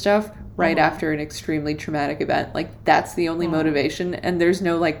 all this stuff right after an extremely traumatic event. Like, that's the only motivation, and there's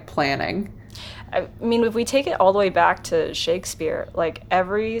no, like, planning. I mean, if we take it all the way back to Shakespeare, like,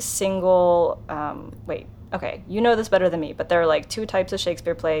 every single, okay, you know this better than me, but there are, like, 2 types of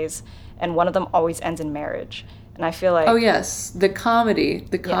Shakespeare plays, and one of them always ends in marriage. And I feel like... Oh, yes. The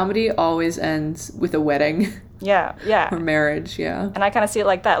comedy always ends with a wedding. Yeah. Or marriage, yeah. And I kind of see it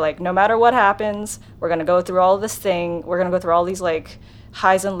like that. Like, no matter what happens, we're going to go through all this thing. We're going to go through all these, like,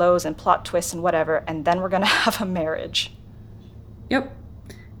 highs and lows and plot twists and whatever, and then we're going to have a marriage. Yep.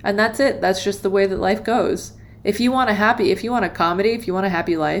 And that's it. That's just the way that life goes. If you want a comedy, if you want a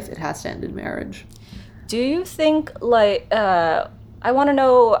happy life, it has to end in marriage. Do you think, like, I want to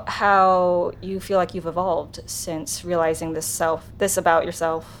know how you feel like you've evolved since realizing this about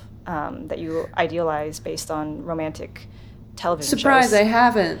yourself that you idealize based on romantic television Surprise, shows. I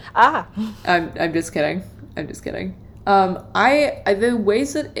haven't. I'm just kidding. The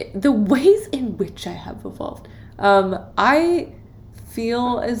ways in which I have evolved. I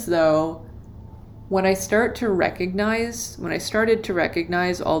feel as though when I started to recognize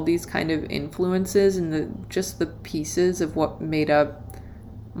all these kind of influences and just the pieces of what made up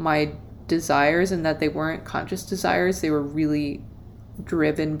my desires, and that they weren't conscious desires, they were really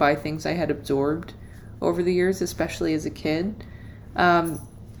driven by things I had absorbed over the years, especially as a kid.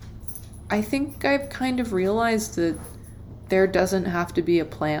 I think I've kind of realized that there doesn't have to be a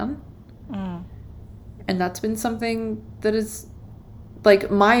plan. And that's been something that is...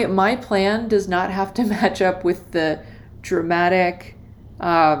 Like, my plan does not have to match up with the dramatic,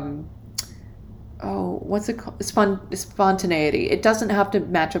 what's it called? Spontaneity. It doesn't have to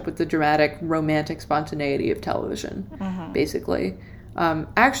match up with the dramatic, romantic spontaneity of television, basically.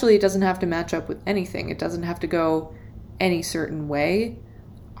 Actually, it doesn't have to match up with anything. It doesn't have to go any certain way.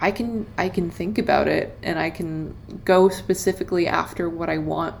 I can think about it, and I can go specifically after what I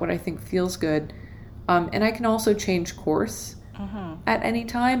want, what I think feels good. And I can also change course at any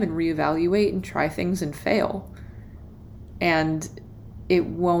time and reevaluate and try things and fail. And it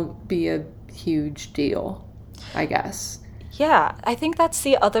won't be a huge deal, I guess. Yeah, I think that's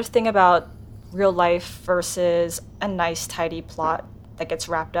the other thing about real life versus a nice, tidy plot that gets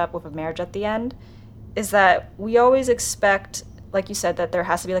wrapped up with a marriage at the end, is that we always expect, like you said, that there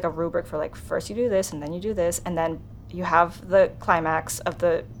has to be like a rubric for, like, first you do this and then you do this, and then you have the climax of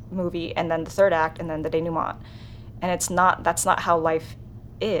the movie and then the third act and then the denouement. And that's not how life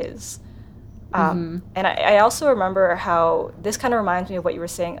is. And I also remember how this kind of reminds me of what you were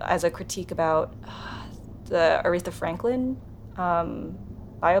saying as a critique about the Aretha Franklin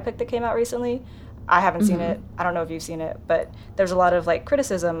biopic that came out recently. I haven't seen it. I don't know if you've seen it, but there's a lot of, like,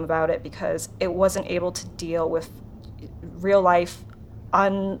 criticism about it because it wasn't able to deal with real life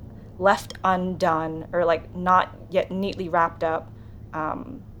left undone, or, like, not yet neatly wrapped up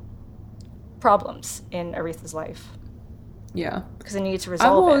problems in Aretha's life. Yeah. Because they needed to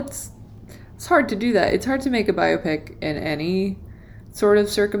resolve it. It's hard to do that. It's hard to make a biopic in any sort of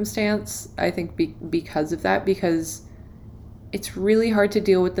circumstance, I think, because of that, because it's really hard to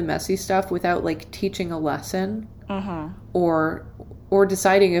deal with the messy stuff without, like, teaching a lesson or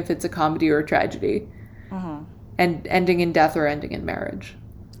deciding if it's a comedy or a tragedy, and ending in death or ending in marriage.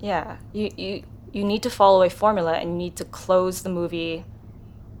 Yeah. You need to follow a formula, and you need to close the movie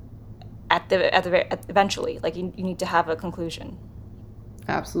eventually. Like, you need to have a conclusion.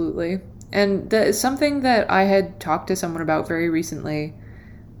 Absolutely. And that is something that I had talked to someone about very recently,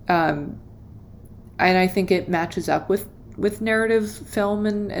 and I think it matches up with narrative film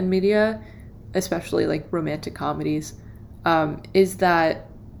and media, especially, like, romantic comedies, is that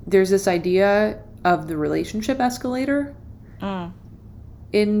there's this idea of the relationship escalator. I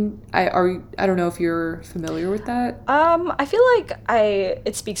don't know if you're familiar with that. I feel like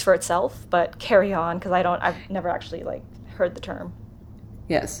it speaks for itself, but carry on, because I've never actually, like, heard the term.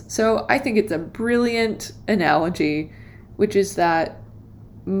 Yes. So I think it's a brilliant analogy, which is that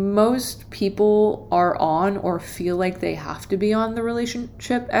most people are on or feel like they have to be on the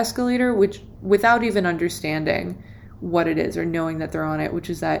relationship escalator, which, without even understanding what it is or knowing that they're on it, which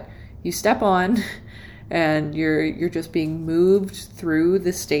is that you step on and you're just being moved through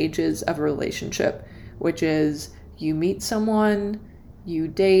the stages of a relationship, which is you meet someone, you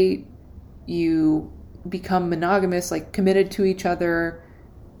date, you become monogamous, like committed to each other,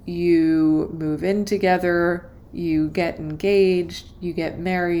 you move in together, you get engaged, you get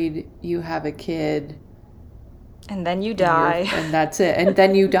married, you have a kid, And then you die. And that's it. And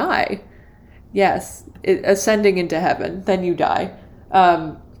then you die. Yes. Ascending into heaven. Then you die.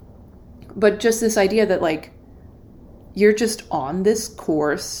 But just this idea that, like, you're just on this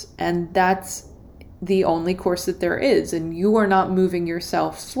course, and that's the only course that there is, and you are not moving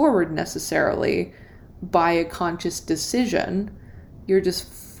yourself forward necessarily by a conscious decision. You're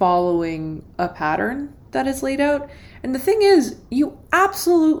just following a pattern that is laid out. And the thing is, you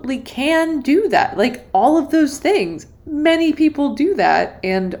absolutely can do that. Like, all of those things, many people do that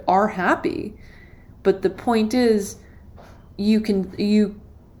and are happy. But the point is, you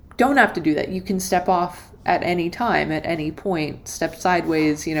don't have to do that. You can step off at any time, at any point, step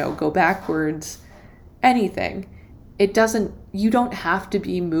sideways, go backwards, anything. You don't have to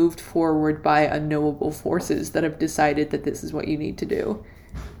be moved forward by unknowable forces that have decided that this is what you need to do.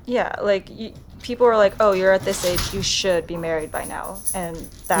 Yeah, like, people are like, oh, you're at this age, you should be married by now. And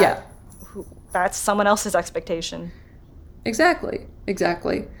that's someone else's expectation. Exactly.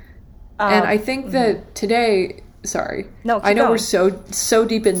 And I think that today... Sorry. No, keep I know going. we're so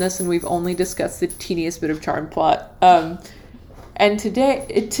deep in this, and we've only discussed the teeniest bit of Charmed plot. And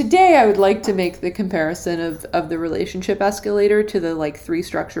today I would like to make the comparison of the relationship escalator to the, like,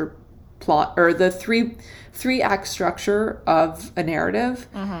 three-structure plot, or the three-act structure of a narrative.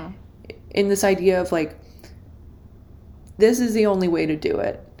 Mm-hmm. In this idea of, like, this is the only way to do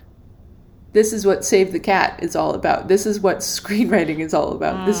it. This is what Save the Cat is all about. This is what screenwriting is all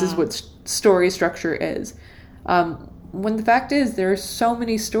about. This is what story structure is. When the fact is, there are so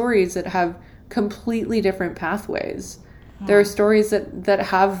many stories that have completely different pathways. There are stories that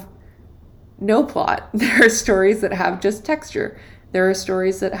have no plot. There are stories that have just texture. There are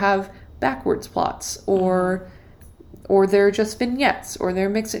stories that have backwards plots, or they're just vignettes, or they're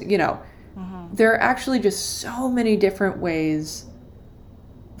mixing, There are actually just so many different ways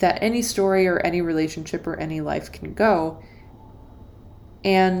that any story or any relationship or any life can go.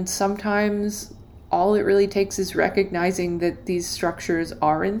 And sometimes all it really takes is recognizing that these structures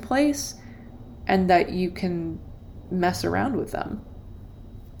are in place and that you can mess around with them.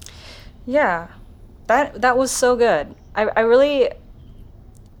 Yeah, that was so good. I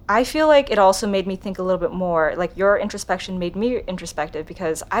feel like it also made me think a little bit more. Like, your introspection made me introspective,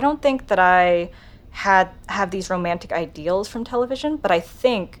 because I don't think that I have these romantic ideals from television, but I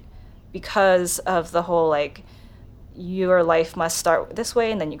think because of the whole, like, your life must start this way,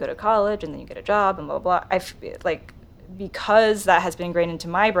 and then you go to college, and then you get a job, and blah, blah, blah. Because that has been ingrained into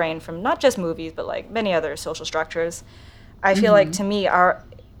my brain from not just movies, but, like, many other social structures, I feel like, to me,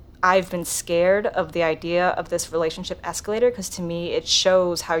 I've been scared of the idea of this relationship escalator, because to me it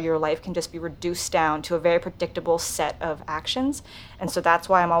shows how your life can just be reduced down to a very predictable set of actions. And so that's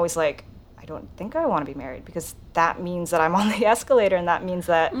why I'm always like, I don't think I want to be married, because that means that I'm on the escalator, and that means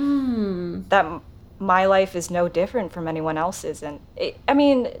that that my life is no different from anyone else's. And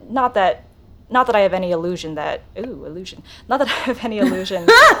not that I have any illusion that not that I have any illusion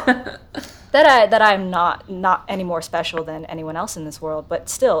that I'm not any more special than anyone else in this world, but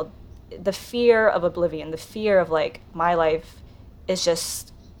still, the fear of oblivion, the fear of, like, my life is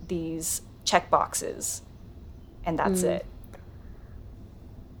just these check boxes, and that's it.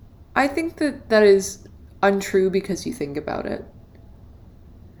 I think that is untrue because you think about it.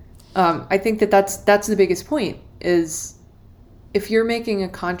 I think that's the biggest point, is if you're making a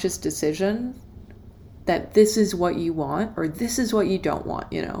conscious decision that this is what you want, or this is what you don't want,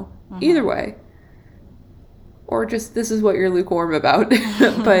 either way, or just this is what you're lukewarm about.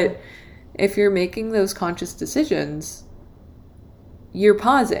 But if you're making those conscious decisions, you're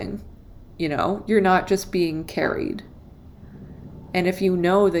pausing, you're not just being carried. And if you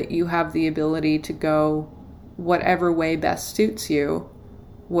know that you have the ability to go whatever way best suits you,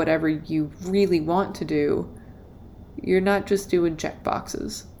 whatever you really want to do, you're not just doing check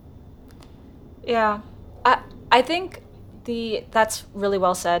boxes. Yeah. I think that's really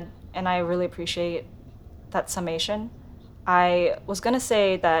well said, and I really appreciate that summation. I was going to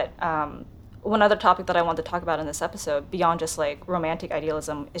say that one other topic that I want to talk about in this episode, beyond just, like, romantic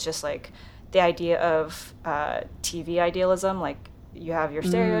idealism, is just, like, the idea of TV idealism. Like, you have your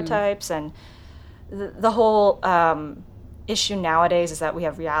stereotypes, and the whole issue nowadays is that we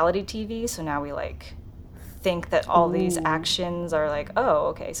have reality TV, so now we, like, think that all these actions are like, oh,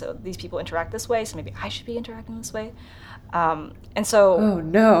 okay, so these people interact this way, so maybe I should be interacting this way. And so... Oh,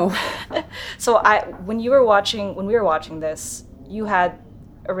 no. So when we were watching this, you had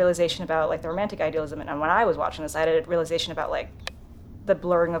a realization about, like, the romantic idealism, and when I was watching this, I had a realization about, like, the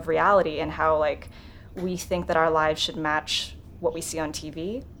blurring of reality, and how, like, we think that our lives should match what we see on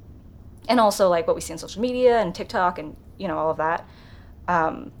TV, and also, like, what we see on social media and TikTok and, all of that.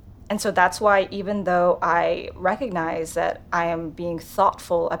 And so that's why, even though I recognize that I am being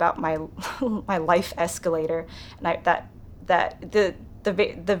thoughtful about my my life escalator, and that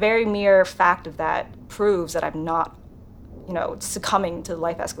the very mere fact of that proves that I'm not, succumbing to the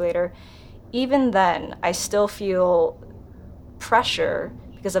life escalator. Even then, I still feel pressure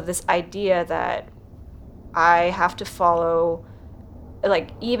because of this idea that I have to follow.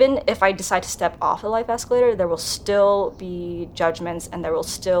 Like, even if I decide to step off the life escalator, there will still be judgments, and there will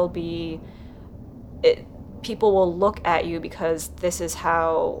still be people will look at you because this is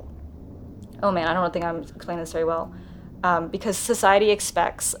how. Oh man, I don't think I'm explaining this very well. Because society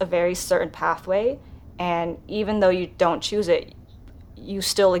expects a very certain pathway, and even though you don't choose it, you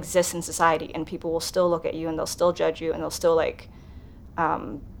still exist in society, and people will still look at you, and they'll still judge you, and they'll still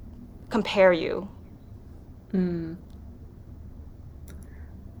compare you.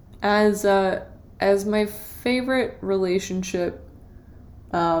 As my favorite relationship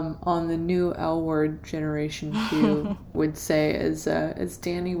on the new L Word Generation Q would say, as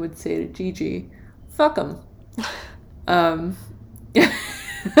Danny would say to Gigi, fuck 'em.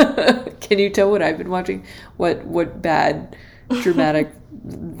 Can you tell what I've been watching? What bad, dramatic,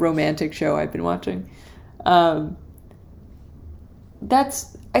 romantic show I've been watching? I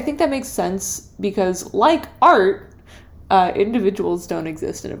think that makes sense because, like art, individuals don't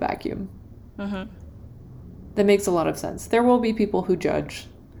exist in a vacuum. Mm-hmm. That makes a lot of sense. There will be people who judge.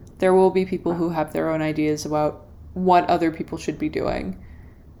 There will be people who have their own ideas about what other people should be doing.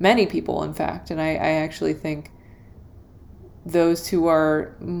 Many people, in fact. And I actually think those who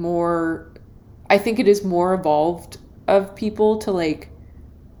are more... I think it is more evolved of people to,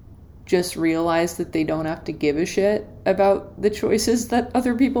 just realize that they don't have to give a shit about the choices that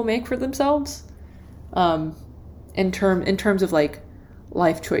other people make for themselves. In terms of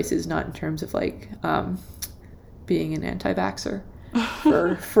life choices, not in terms of being an anti-vaxxer,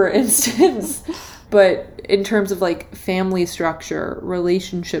 for instance, but in terms of family structure,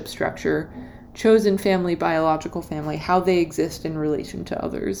 relationship structure, chosen family, biological family, how they exist in relation to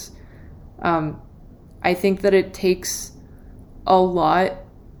others. I think that it takes a lot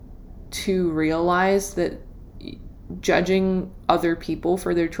to realize that judging other people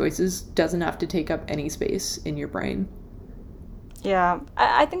for their choices doesn't have to take up any space in your brain. Yeah,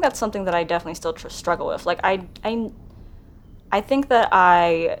 I think that's something that I definitely still struggle with. I think that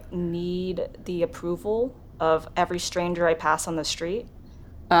I need the approval of every stranger I pass on the street.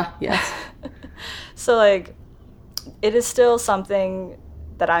 Yes. So, it is still something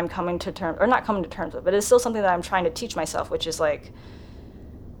that I'm coming to terms, or not coming to terms with, but it's still something that I'm trying to teach myself, which is,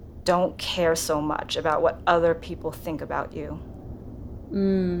 don't care so much about what other people think about you.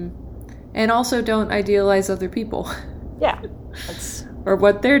 And also don't idealize other people. Yeah. Or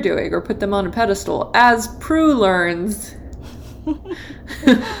what they're doing, or put them on a pedestal, as Prue learns.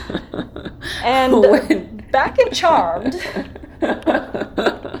 And back in Charmed.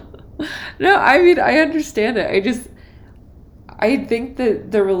 No, I mean, I understand it. I think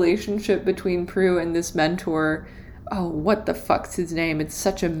that the relationship between Prue and this mentor... Oh, what the fuck's his name? It's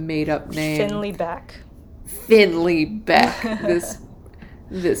such a made-up name. Finley Beck. Finley Beck.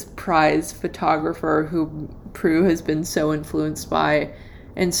 this prize photographer who Prue has been so influenced by,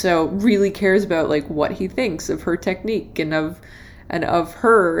 and so really cares about what he thinks of her technique and of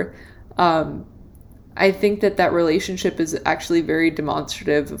her. I think that relationship is actually very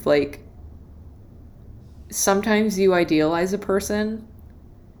demonstrative of sometimes you idealize a person.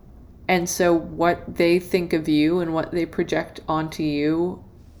 And so what they think of you and what they project onto you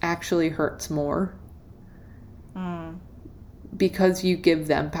actually hurts more. Because you give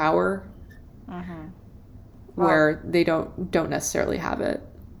them power. Mm-hmm. Where they don't necessarily have it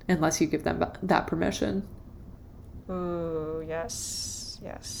unless you give them that permission. Ooh, yes.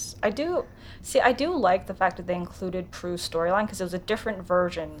 I do like the fact that they included Prue's storyline because it was a different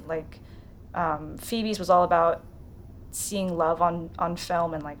version. Phoebe's was all about seeing love on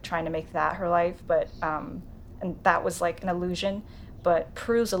film and trying to make that her life, but and that was an illusion. But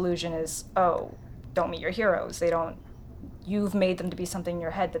Prue's illusion is, don't meet your heroes. You've made them to be something in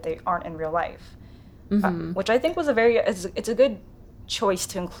your head that they aren't in real life. Mm-hmm. Which I think was it's a good choice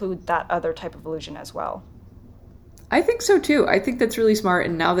to include that other type of illusion as well. I think so too. I think that's really smart,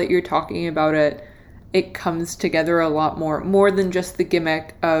 and now that you're talking about it, it comes together a lot more than just the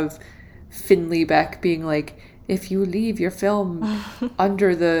gimmick of Finley Beck being if you leave your film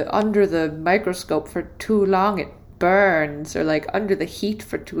under the microscope for too long, it burns, or under the heat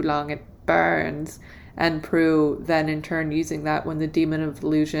for too long, it burns. And Prue then in turn using that when the demon of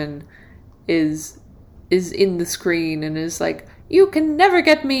illusion is in the screen and is you can never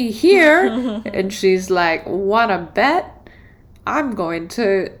get me here. And she's wanna bet? I'm going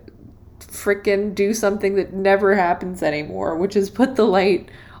to frickin' do something that never happens anymore, which is put the light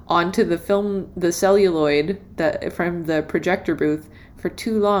onto the celluloid that from the projector booth for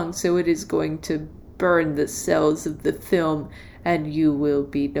too long, so it is going to burn the cells of the film and you will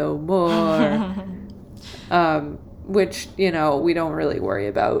be no more. Which, we don't really worry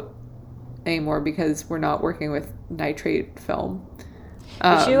about anymore because we're not working with nitrate film.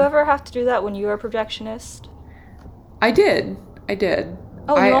 Did you ever have to do that when you were a projectionist? I did.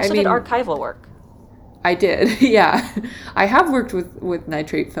 Oh, you also did archival work. I did, yeah. I have worked with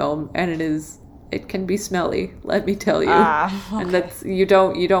nitrate film, and it can be smelly, let me tell you. Okay. And that's you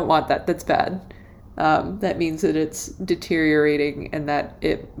don't want that. That's bad. That means that it's deteriorating and that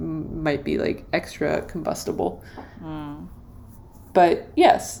it might be like extra combustible. But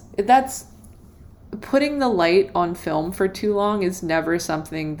yes, that's putting the light on film for too long is never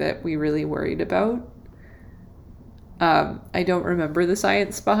something that we really worried about. I don't remember the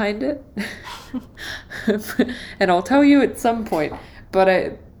science behind it, and I'll tell you at some point.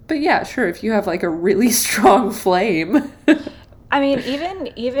 But yeah, sure. If you have like a really strong flame. I mean,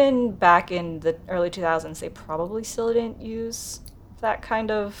 even back in the early 2000s, they probably still didn't use that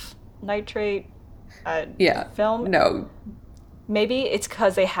kind of nitrate film. No. Maybe it's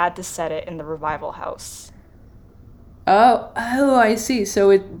because they had to set it in the revival house. Oh, I see.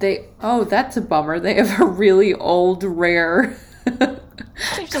 So that's a bummer. They have a really old, rare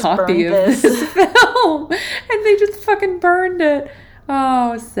copy of this film, and they just fucking burned it.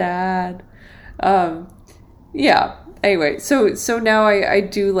 Oh, sad. Yeah. Anyway, so now I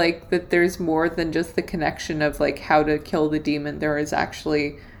do like that there's more than just the connection of like how to kill the demon. There is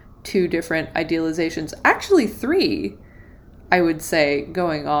actually 2 different idealizations. Actually 3, I would say,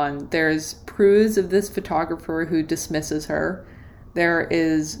 going on. There's Prue's of this photographer who dismisses her. There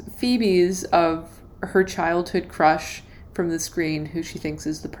is Phoebe's of her childhood crush from the screen who she thinks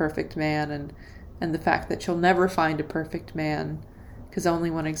is the perfect man, and the fact that she'll never find a perfect man because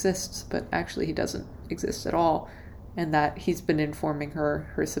only one exists, but actually he doesn't exist at all. And that he's been informing her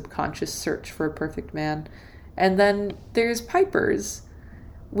subconscious search for a perfect man. And then there's Piper's,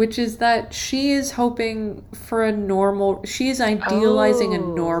 which is that she is hoping for she is idealizing a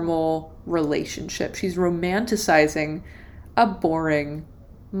normal relationship. She's romanticizing a boring,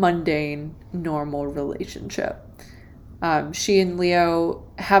 mundane, normal relationship. She and Leo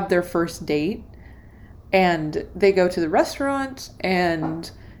have their first date, and they go to the restaurant,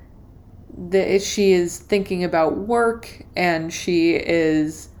 and she is thinking about work, and she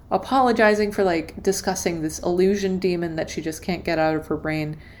is apologizing for like discussing this illusion demon that she just can't get out of her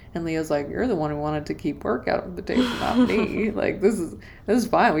brain. And Leo's like, "You're the one who wanted to keep work out of the table, not me. Like this is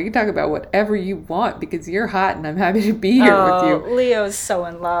fine. We can talk about whatever you want because you're hot and I'm happy to be here with you." Leo's so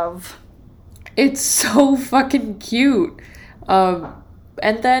in love. It's so fucking cute. And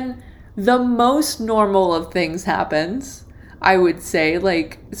then the most normal of things happens. I would say,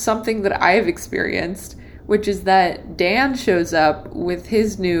 like, something that I've experienced, which is that Dan shows up with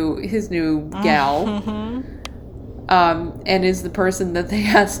his new gal, and is the person that they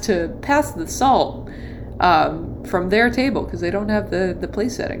asked to pass the salt from their table because they don't have the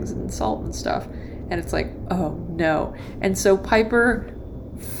place settings and salt and stuff. And it's like, oh no. And so Piper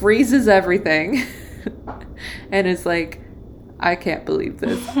freezes everything and is like, I can't believe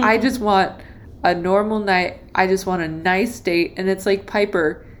this. I just want a normal night. I just want a nice date. And it's like,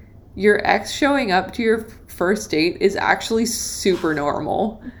 Piper, your ex showing up to your first date is actually super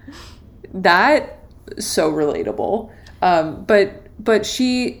normal. That, so relatable. But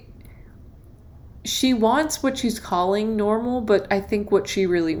she wants what she's calling normal, but I think what she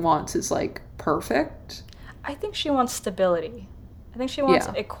really wants is like perfect. I think she wants stability. I think she wants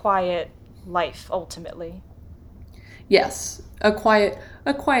a quiet life, ultimately. Yes, a quiet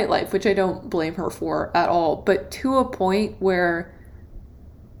life, which I don't blame her for at all, but to a point where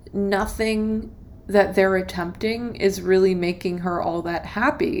nothing that they're attempting is really making her all that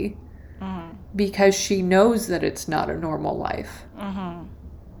happy because she knows that it's not a normal life.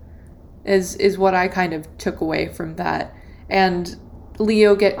 Is what I kind of took away from that. And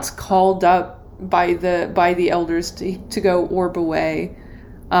Leo gets called up by the elders to go orb away.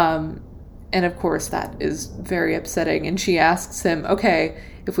 And of course that is very upsetting. And she asks him, okay,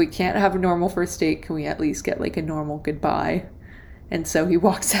 if we can't have a normal first date, can we at least get like a normal goodbye? And so he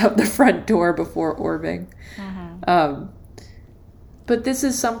walks out the front door before orbing. But this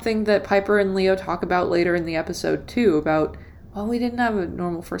is something that Piper and Leo talk about later in the episode too, about, well, we didn't have a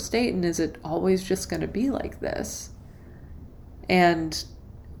normal first date, and is it always just going to be like this? And,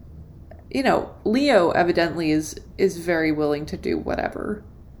 you know, Leo evidently is very willing to do whatever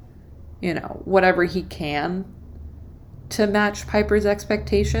he can to match Piper's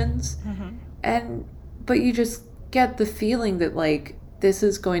expectations. But you just get the feeling that, like, this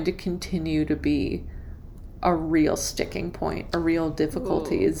is going to continue to be a real sticking point, a real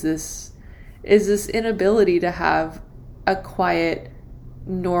difficulty. Is this inability to have a quiet,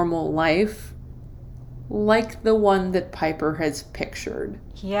 normal life like the one that Piper has pictured.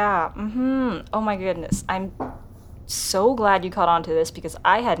 Yeah. Oh my goodness. I'm so glad you caught on to this because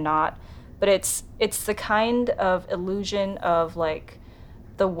I had not. But it's the kind of illusion of, like,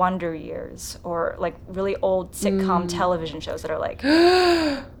 the Wonder Years or, like, really old sitcom television shows that are like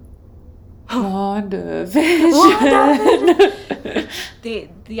WandaVision.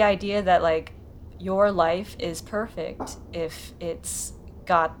 The idea that, like, your life is perfect if it's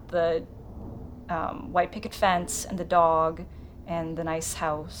got the white picket fence and the dog and the nice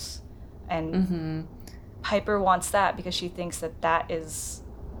house, and Piper wants that because she thinks that is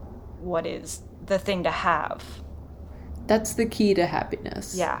what is the thing to have. That's the key to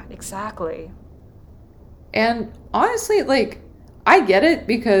happiness. Yeah, exactly. And honestly, like, I get it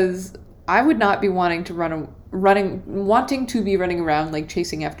because I would not be wanting to be running around, like,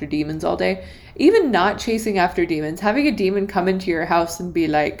 chasing after demons all day. Even not chasing after demons, having a demon come into your house and be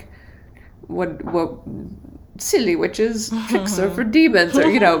like, what silly witches, tricks are for demons, or,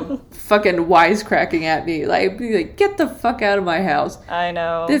 you know, fucking wisecracking at me. Like, be like, get the fuck out of my house. I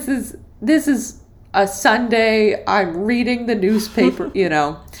know. This is a Sunday, I'm reading the newspaper, you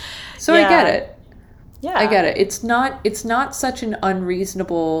know. So yeah. I get it. Yeah. I get it. It's not such an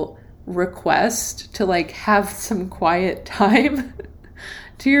unreasonable request to, like, have some quiet time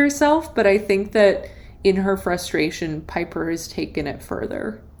to yourself, but I think that in her frustration, Piper has taken it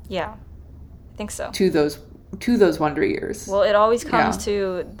further. Yeah. I think so. To those Wonder Years. Well, it always comes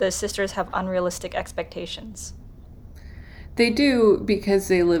to the sisters have unrealistic expectations. They do, because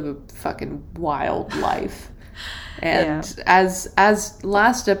they live a fucking wild life. And as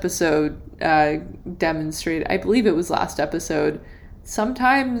last episode demonstrated, I believe it was last episode,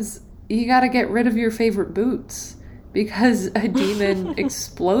 sometimes you gotta get rid of your favorite boots because a demon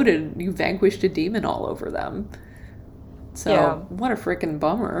exploded. You vanquished a demon all over them. So, what a freaking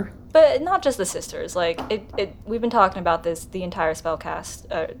bummer. But not just the sisters. Like, we've been talking about this the entire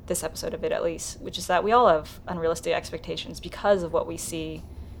spellcast, this episode of it at least, which is that we all have unrealistic expectations because of what we see,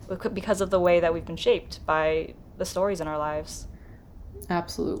 because of the way that we've been shaped by the stories in our lives.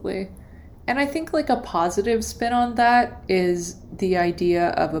 Absolutely. And I think, like, a positive spin on that is the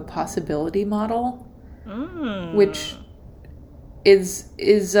idea of a possibility model, which is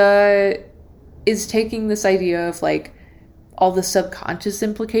taking this idea of, like, all the subconscious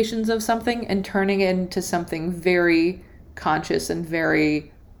implications of something and turning it into something very conscious and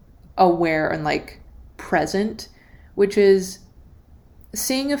very aware and, like, present, which is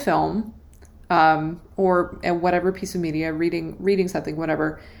seeing a film or whatever piece of media, reading something,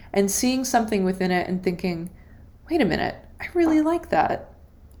 whatever, and seeing something within it and thinking, wait a minute, I really like that.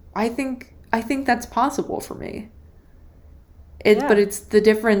 I think that's possible for me. But it's the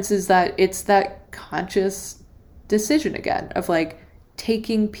difference is that it's that conscious decision again of, like,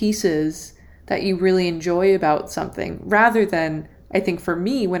 taking pieces that you really enjoy about something rather than, I think for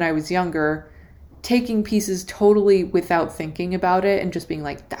me when I was younger, taking pieces totally without thinking about it and just being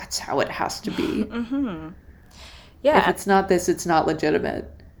like, that's how it has to be. Yeah. If it's not this, it's not legitimate.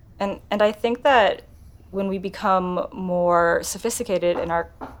 And I think that when we become more sophisticated in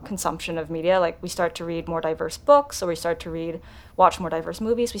our consumption of media, like we start to read more diverse books or we start to watch more diverse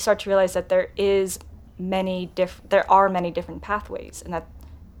movies, we start to realize that there are many different pathways and that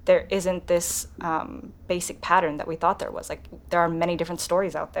there isn't this basic pattern that we thought there was. Like, there are many different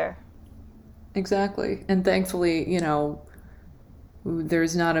stories out there. Exactly. And thankfully, you know,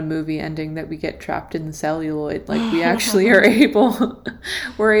 there's not a movie ending that we get trapped in the celluloid. Like, we actually we're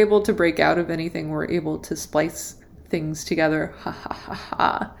able to break out of anything. We're able to splice things together. Ha ha ha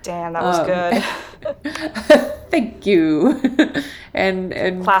ha. Damn, that was good. Thank you.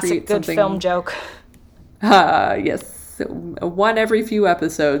 and classic good film joke. Yes. One every few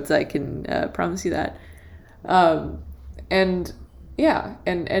episodes, I can promise you that. And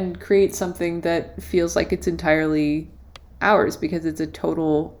create something that feels like it's entirely ours because it's a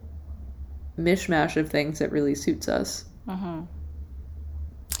total mishmash of things that really suits us.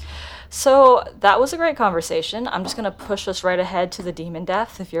 So that was a great conversation. I'm just going to push us right ahead to the demon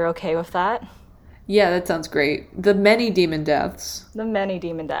death, if you're okay with that. Yeah, that sounds great. The many demon deaths. The many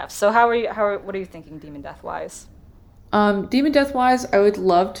demon deaths. So what are you thinking demon death wise? Demon death wise, I would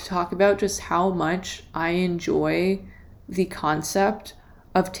love to talk about just how much I enjoy the concept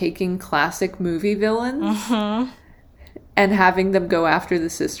of taking classic movie villains and having them go after the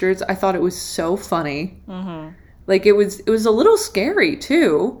sisters. I thought it was so funny. Like, it was a little scary,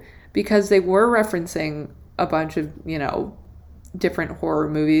 too, because they were referencing a bunch of, you know, different horror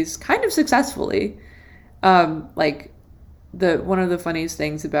movies kind of successfully. Like, one of the funniest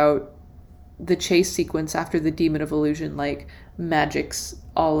things about the chase sequence after the Demon of Illusion, like, magics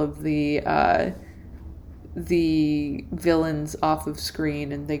all of the villains off of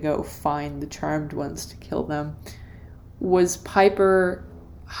screen and they go find the charmed ones to kill them, was Piper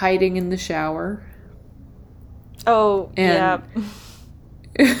hiding in the shower. Oh, and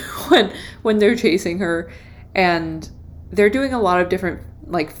yeah. when they're chasing her, and they're doing a lot of different,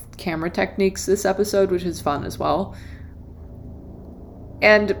 like, camera techniques this episode, which is fun as well.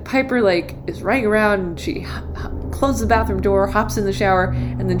 And Piper, like, is running around, and she closes the bathroom door, hops in the shower,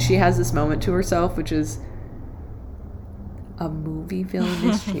 and then she has this moment to herself, which is, a movie villain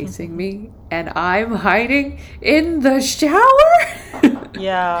is chasing me, and I'm hiding in the shower?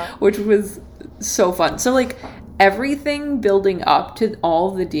 Yeah. Which was so fun. So, like, everything building up to all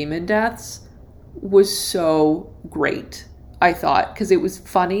the demon deaths was so great, I thought, because it was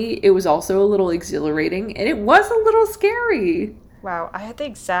funny, it was also a little exhilarating, and it was a little scary. Wow, I had the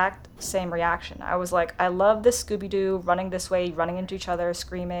exact same reaction. I was like, I love this Scooby-Doo running this way, running into each other,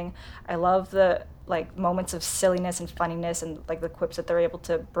 screaming. I love the, like, moments of silliness and funniness and, like, the quips that they're able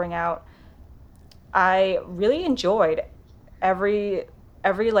to bring out. I really enjoyed every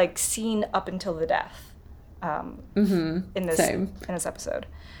like, scene up until the death in this episode.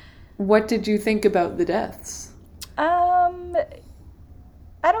 What did you think about the deaths? I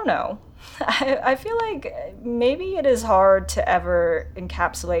don't know. I feel like maybe it is hard to ever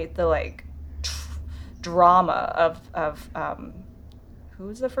encapsulate the, like, drama of who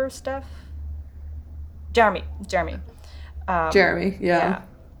was the first death? Jeremy. Jeremy, yeah. Yeah.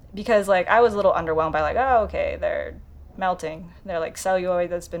 Because, like, I was a little underwhelmed by, like, oh, okay, they're melting. They're, like,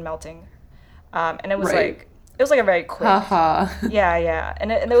 celluloid that's been melting. And it was, right. It was, like, a very quick. Haha. Yeah.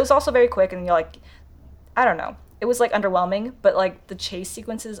 And it was also very quick, and you're like, I don't know. It was, like, underwhelming, but, like, the chase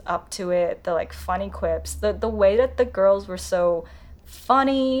sequences up to it, the, like, funny quips, the way that the girls were so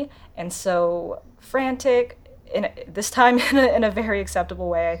funny and so frantic, this time in a very acceptable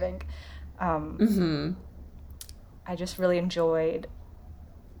way, I think. I just really enjoyed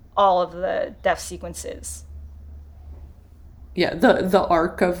all of the death sequences. Yeah, the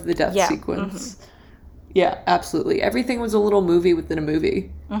arc of the death sequence. Mm-hmm. Yeah, absolutely. Everything was a little movie within a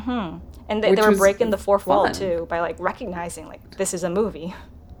movie. Mm-hmm. And they were breaking the fourth wall, too, by, like, recognizing, like, this is a movie.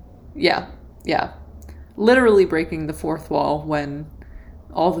 Yeah. Literally breaking the fourth wall when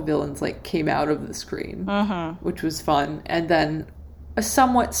all the villains, like, came out of the screen, which was fun. And then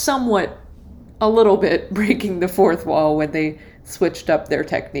a little bit breaking the fourth wall when they switched up their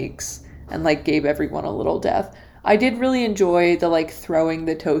techniques and, like, gave everyone a little death. I did really enjoy the, like, throwing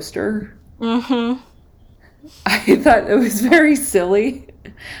the toaster. Mm-hmm. I thought it was very silly.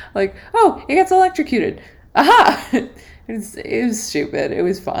 Like, oh, it gets electrocuted. Aha! It was stupid. It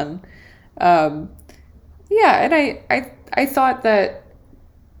was fun. Yeah, and I thought that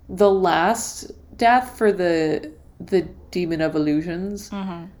the last death for the Demon of Illusions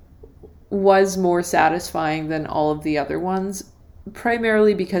was more satisfying than all of the other ones,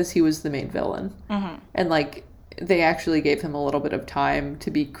 primarily because he was the main villain. And, like, they actually gave him a little bit of time to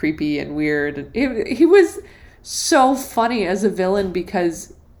be creepy and weird. He was so funny as a villain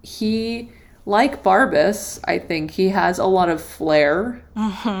because he, like Barbas, I think, he has a lot of flair.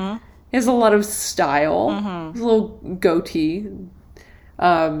 He has a lot of style. His little goatee.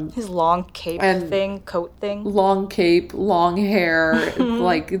 His long coat thing. Long cape, long hair,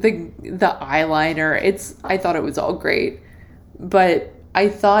 like the eyeliner. I thought it was all great. But I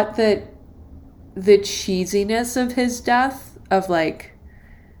thought that the cheesiness of his death, of, like,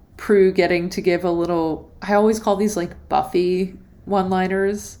 Prue getting to give a little, I always call these, like, Buffy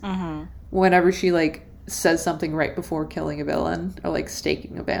one-liners, whenever she, like, says something right before killing a villain, or, like,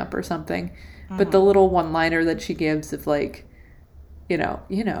 staking a vamp or something. But the little one-liner that she gives of, like, you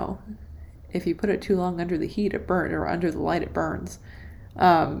know, if you put it too long under the heat, it burns, or under the light, it burns.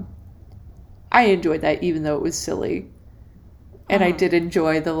 I enjoyed that, even though it was silly. And I did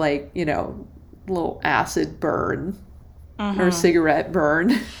enjoy the, like, you know, little acid burn or cigarette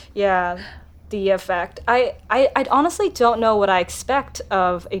burn. Yeah, the effect. I honestly don't know what I expect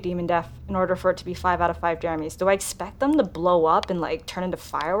of a demon death in order for it to be 5 out of 5 Jeremys. Do I expect them to blow up and, like, turn into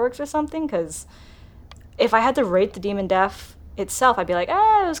fireworks or something? Because if I had to rate the demon death itself, I'd be like,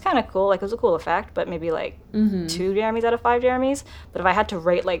 it was kind of cool. Like, it was a cool effect, but maybe, like, 2 Jeremys out of 5 Jeremys. But if I had to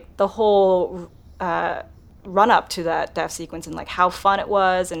rate, like, the whole run up to that death sequence and, like, how fun it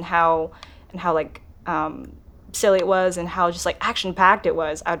was and how like silly it was and how just like action packed it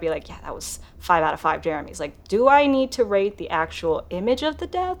was, I would be like, yeah, that was 5 out of 5 Jeremys. Like, do I need to rate the actual image of the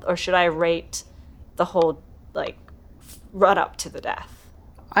death, or should I rate the whole like run up to the death?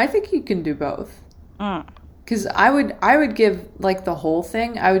 I think you can do both. Because I would give like the whole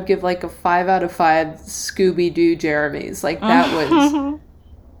thing. I would give like a 5 out of 5 Scooby-Doo Jeremys. Like that was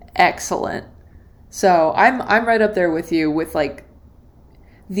excellent. So I'm right up there with you with like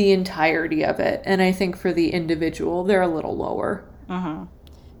the entirety of it, and I think for the individual they're a little lower.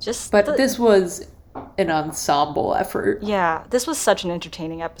 But this was an ensemble effort. Yeah, this was such an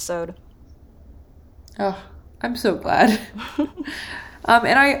entertaining episode. Oh, I'm so glad.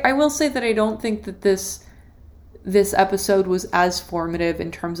 And I will say that I don't think that this episode was as formative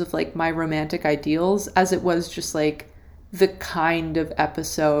in terms of like my romantic ideals as it was just like the kind of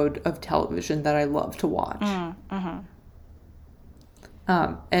episode of television that I love to watch.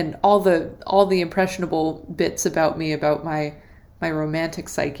 And all the impressionable bits about me, about my romantic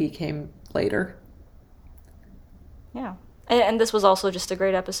psyche, came later. Yeah. And this was also just a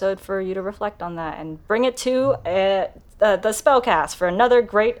great episode for you to reflect on that and bring it to the Spellcast for another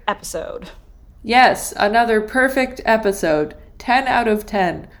great episode. Yes, another perfect episode. 10 out of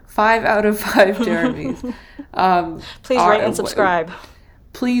 10. 5 out of 5 Jeremys. Please rate and subscribe.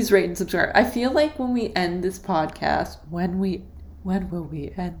 Please rate and subscribe. I feel like when we end this podcast, when will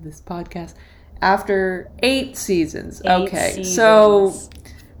we end this podcast? After 8 seasons. Okay, so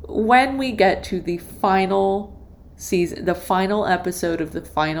when we get to the final season, the final episode of the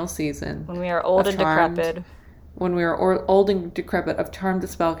final season. When we are old and decrepit. When we are old and decrepit of Charmed the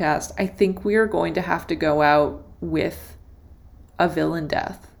Spellcast, I think we are going to have to go out with a villain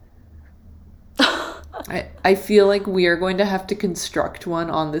death. I feel like we are going to have to construct one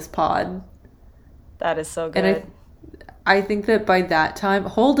on this pod. That is so good. And I think that by that time,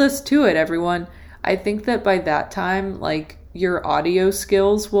 hold us to it, everyone. I think that by that time, like, your audio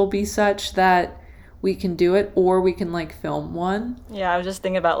skills will be such that we can do it, or we can, like, film one. Yeah, I was just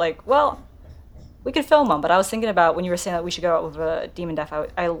thinking about, like, well, we could film one, but I was thinking about when you were saying that we should go out with a demon death,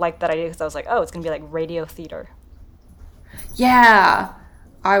 I liked that idea because I was like, oh, it's going to be like radio theater. Yeah,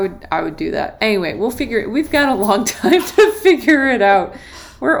 I would do that. Anyway, we'll figure it. We've got a long time to figure it out.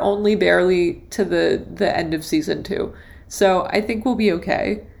 We're only barely to the end of season 2. So I think we'll be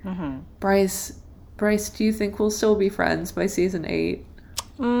okay. Bryce, do you think we'll still be friends by season 8?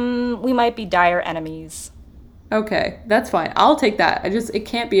 We might be dire enemies. Okay, that's fine. I'll take that. It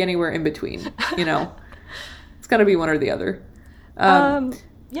can't be anywhere in between, you know? It's gotta be one or the other.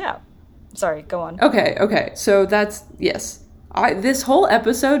 Yeah. Sorry, go on. Okay. So that's, yes. This whole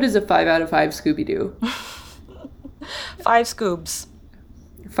episode is a 5 out of 5 Scooby-Doo. 5 Scoobs.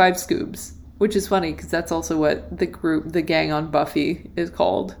 5 Scoobs. Which is funny, because that's also what the gang on Buffy is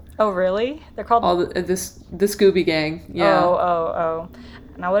called. Oh, really? They're called... the Scooby Gang, yeah. Oh.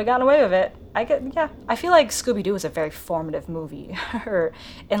 And I would have gotten away with it. I feel like Scooby-Doo is a very formative movie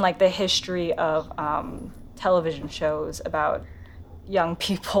in, like, the history of television shows about young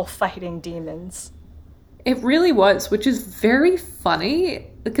people fighting demons. It really was, which is very funny,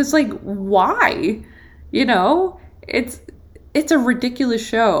 because, like, why? You know? It's a ridiculous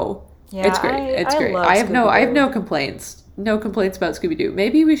show. Yeah, it's great. It's great. I have no complaints. No complaints about Scooby-Doo.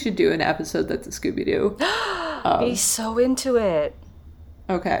 Maybe we should do an episode that's a Scooby-Doo. Be so into it.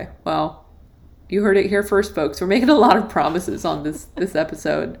 Okay, well, you heard it here first, folks. We're making a lot of promises on this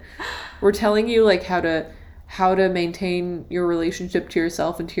episode. We're telling you, like, how to maintain your relationship to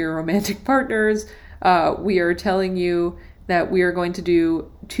yourself and to your romantic partners. We are telling you that we are going to do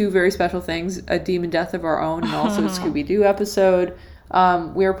 2 very special things: a demon death of our own, and also a Scooby-Doo episode.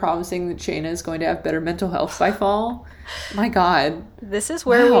 We are promising that Shayna is going to have better mental health by fall. My God. This is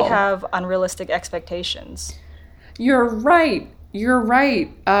where we have unrealistic expectations. You're right.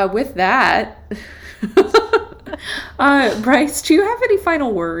 With that, Bryce, do you have any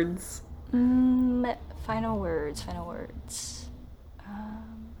final words? Final words.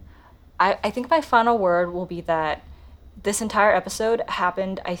 I think my final word will be that this entire episode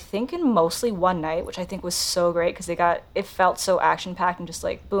happened, I think, in mostly one night, which I think was so great because it felt so action-packed and just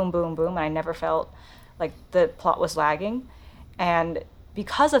like boom, boom, boom, and I never felt like the plot was lagging. And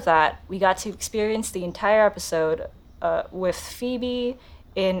because of that, we got to experience the entire episode with Phoebe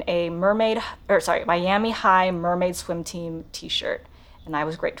in a Miami High mermaid swim team t-shirt, and I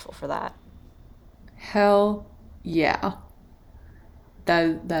was grateful for that. Hell yeah.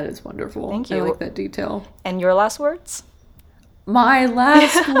 That is wonderful. Thank you. I like that detail. And your last words? My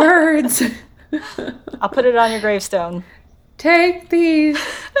last words. I'll put it on your gravestone. Take these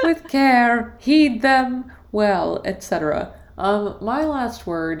with care, heed them well, etc. My last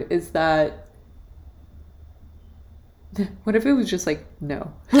word is that What if it was just like,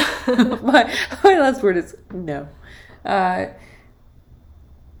 no? my last word is no.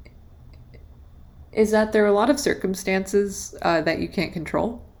 Is that there are a lot of circumstances that you can't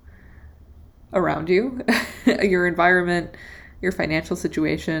control around you. Your environment, your financial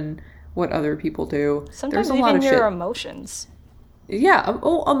situation, what other people do. Sometimes There's a even lot of your shit. emotions. Yeah,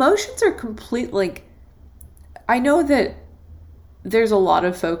 emotions are complete, like, I know that there's a lot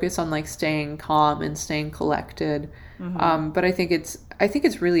of focus on like staying calm and staying collected. But I think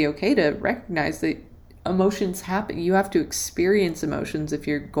it's really okay to recognize that emotions happen. You have to experience emotions if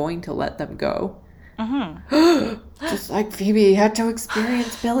you're going to let them go. Just like Phoebe had to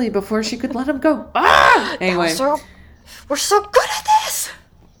experience Billy before she could let him go. Anyway, We're so good at this.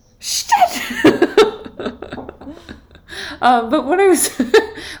 shit. But what I was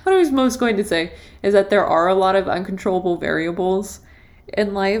most going to say is that there are a lot of uncontrollable variables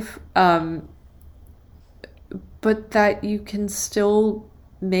in life, but that you can still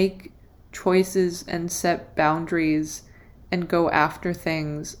make choices and set boundaries and go after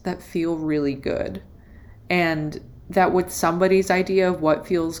things that feel really good. And that with somebody's idea of what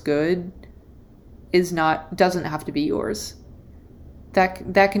feels good doesn't have to be yours.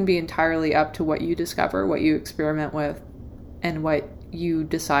 That can be entirely up to what you discover, what you experiment with, and what you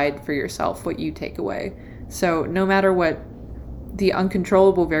decide for yourself, what you take away. So no matter what the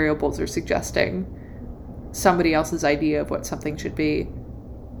uncontrollable variables are suggesting, somebody else's idea of what something should be,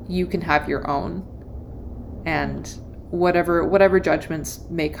 you can have your own. And whatever judgments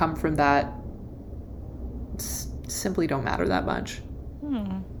may come from that simply don't matter that much.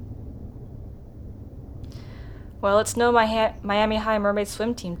 Well, it's no Miami High Mermaid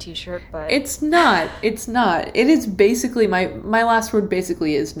swim team t-shirt, but... It's not. It is basically, my last word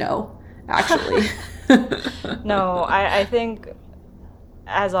basically is no, actually. No, I think,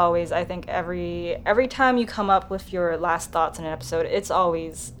 as always, I think every time you come up with your last thoughts in an episode, it's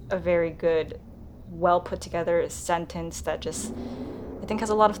always a very good, well put together sentence that just, I think, has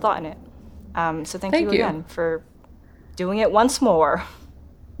a lot of thought in it. So thank you again for doing it once more.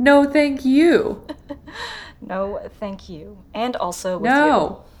 No, thank you. No, thank you. And also with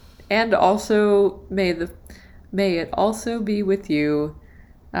No. And also, may it also be with you.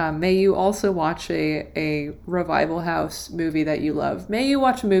 May you also watch a Revival House movie that you love. May you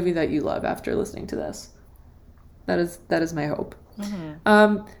watch a movie that you love after listening to this. That is my hope.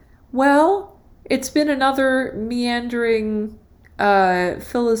 Well, it's been another meandering,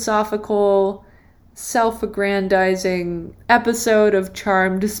 philosophical, self-aggrandizing episode of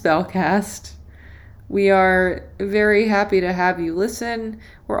Charmed Spellcast. We are very happy to have you listen.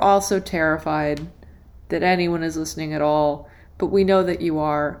 We're also terrified that anyone is listening at all, but we know that you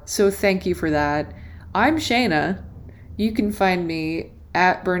are, so thank you for that. I'm Shayna. You can find me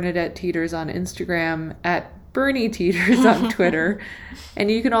at Bernadette Teeters on Instagram, at Bernie Teeters on Twitter,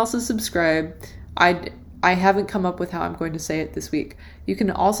 and you can also subscribe. I haven't come up with how I'm going to say it this week. You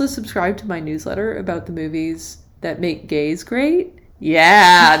can also subscribe to my newsletter about the movies that make gays great.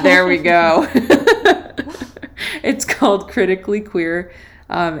 Yeah, there we go. It's called Critically Queer,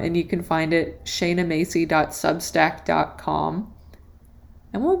 and you can find it shaynamacy.substack.com.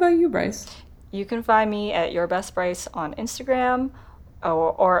 And what about you, Bryce? You can find me at Your Best Bryce on Instagram,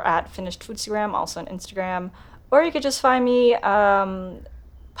 or at Finished Foodstagram, also on Instagram. Or you could just find me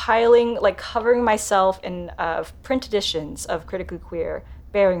covering myself in print editions of Critically Queer,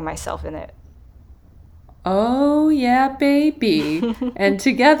 burying myself in it. Oh, yeah, baby. And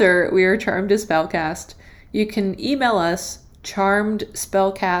together, we are Charmed as Spellcast. You can email us,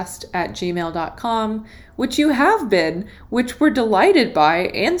 charmedspellcast@gmail.com, which you have been, which we're delighted by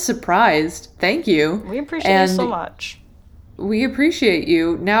and surprised. Thank you. We appreciate you so much. We appreciate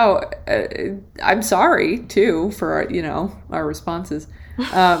you. Now, I'm sorry, too, for, our responses.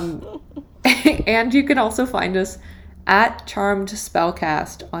 And you can also find us at Charmed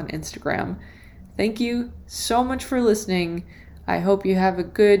Spellcast on Instagram. Thank you so much for listening. I hope you have a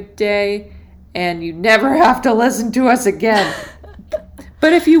good day and you never have to listen to us again.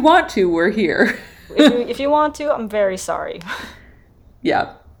 But if you want to, we're here. If you want to, I'm very sorry.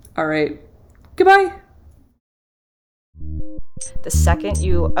 Yeah. All right. Goodbye. The second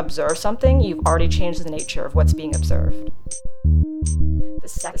you observe something, you've already changed the nature of what's being observed. The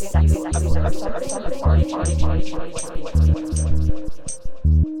second you observe something, you've already changed what's being observed.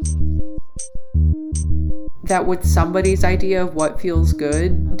 That with somebody's idea of what feels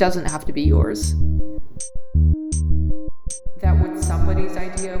good doesn't have to be yours. That with somebody's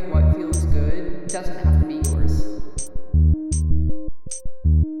idea of what feels good doesn't have to be yours.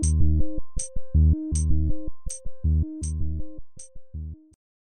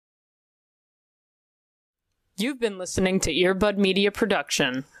 You've been listening to Earbud Media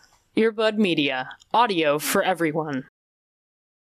Production. Earbud Media, audio for everyone.